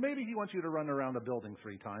something. Or maybe he wants you to run around a building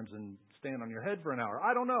 3 times and stand on your head for an hour.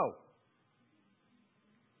 I don't know.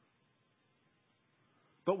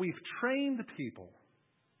 But we've trained people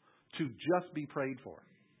to just be prayed for.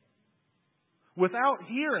 Without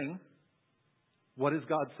hearing What is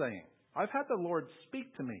God saying? I've had the Lord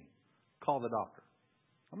speak to me. Call the doctor.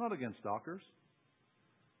 I'm not against doctors.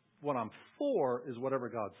 What I'm for is whatever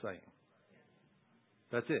God's saying.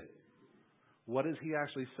 That's it. What is He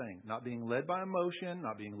actually saying? Not being led by emotion,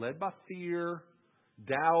 not being led by fear,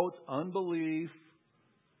 doubt, unbelief.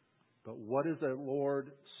 But what is the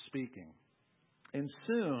Lord speaking? And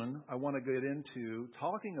soon I want to get into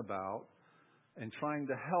talking about and trying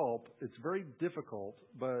to help. It's very difficult,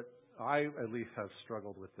 but I at least have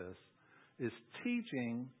struggled with this, is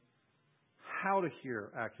teaching how to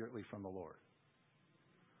hear accurately from the Lord.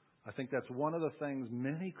 I think that's one of the things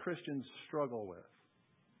many Christians struggle with,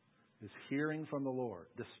 is hearing from the Lord.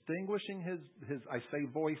 Distinguishing His I say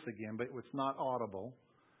voice again, but it's not audible,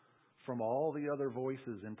 from all the other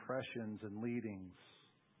voices, impressions, and leadings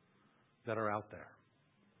that are out there.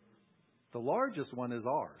 The largest one is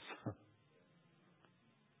ours.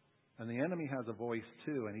 And the enemy has a voice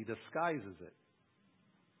too, and he disguises it.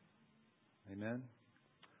 Amen.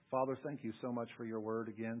 Father, thank you so much for your word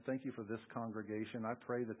again. Thank you for this congregation. I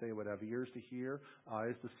pray that they would have ears to hear,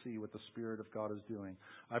 eyes to see what the Spirit of God is doing.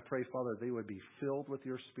 I pray, Father, they would be filled with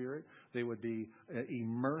your Spirit. They would be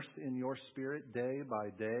immersed in your Spirit day by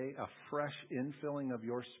day, a fresh infilling of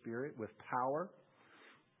your Spirit with power.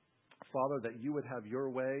 Father, that you would have your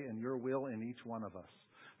way and your will in each one of us.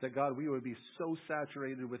 That, God, we would be so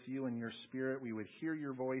saturated with you and your Spirit. We would hear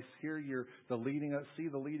your voice, see the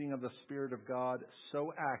leading of the Spirit of God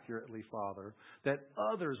so accurately, Father, that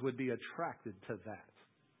others would be attracted to that.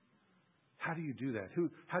 How do you do that?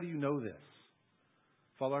 How do you know this?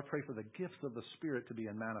 Father, I pray for the gifts of the Spirit to be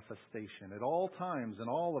in manifestation at all times in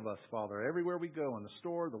all of us, Father, everywhere we go, in the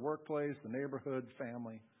store, the workplace, the neighborhood,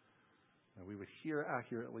 family, that we would hear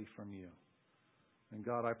accurately from you. And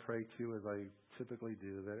God, I pray too, as I typically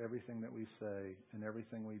do, that everything that we say and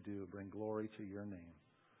everything we do bring glory to your name.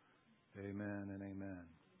 Amen and amen.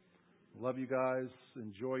 Love you guys.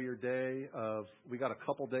 Enjoy your day we got a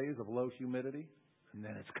couple days of low humidity, and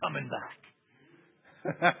then it's coming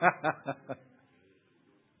back.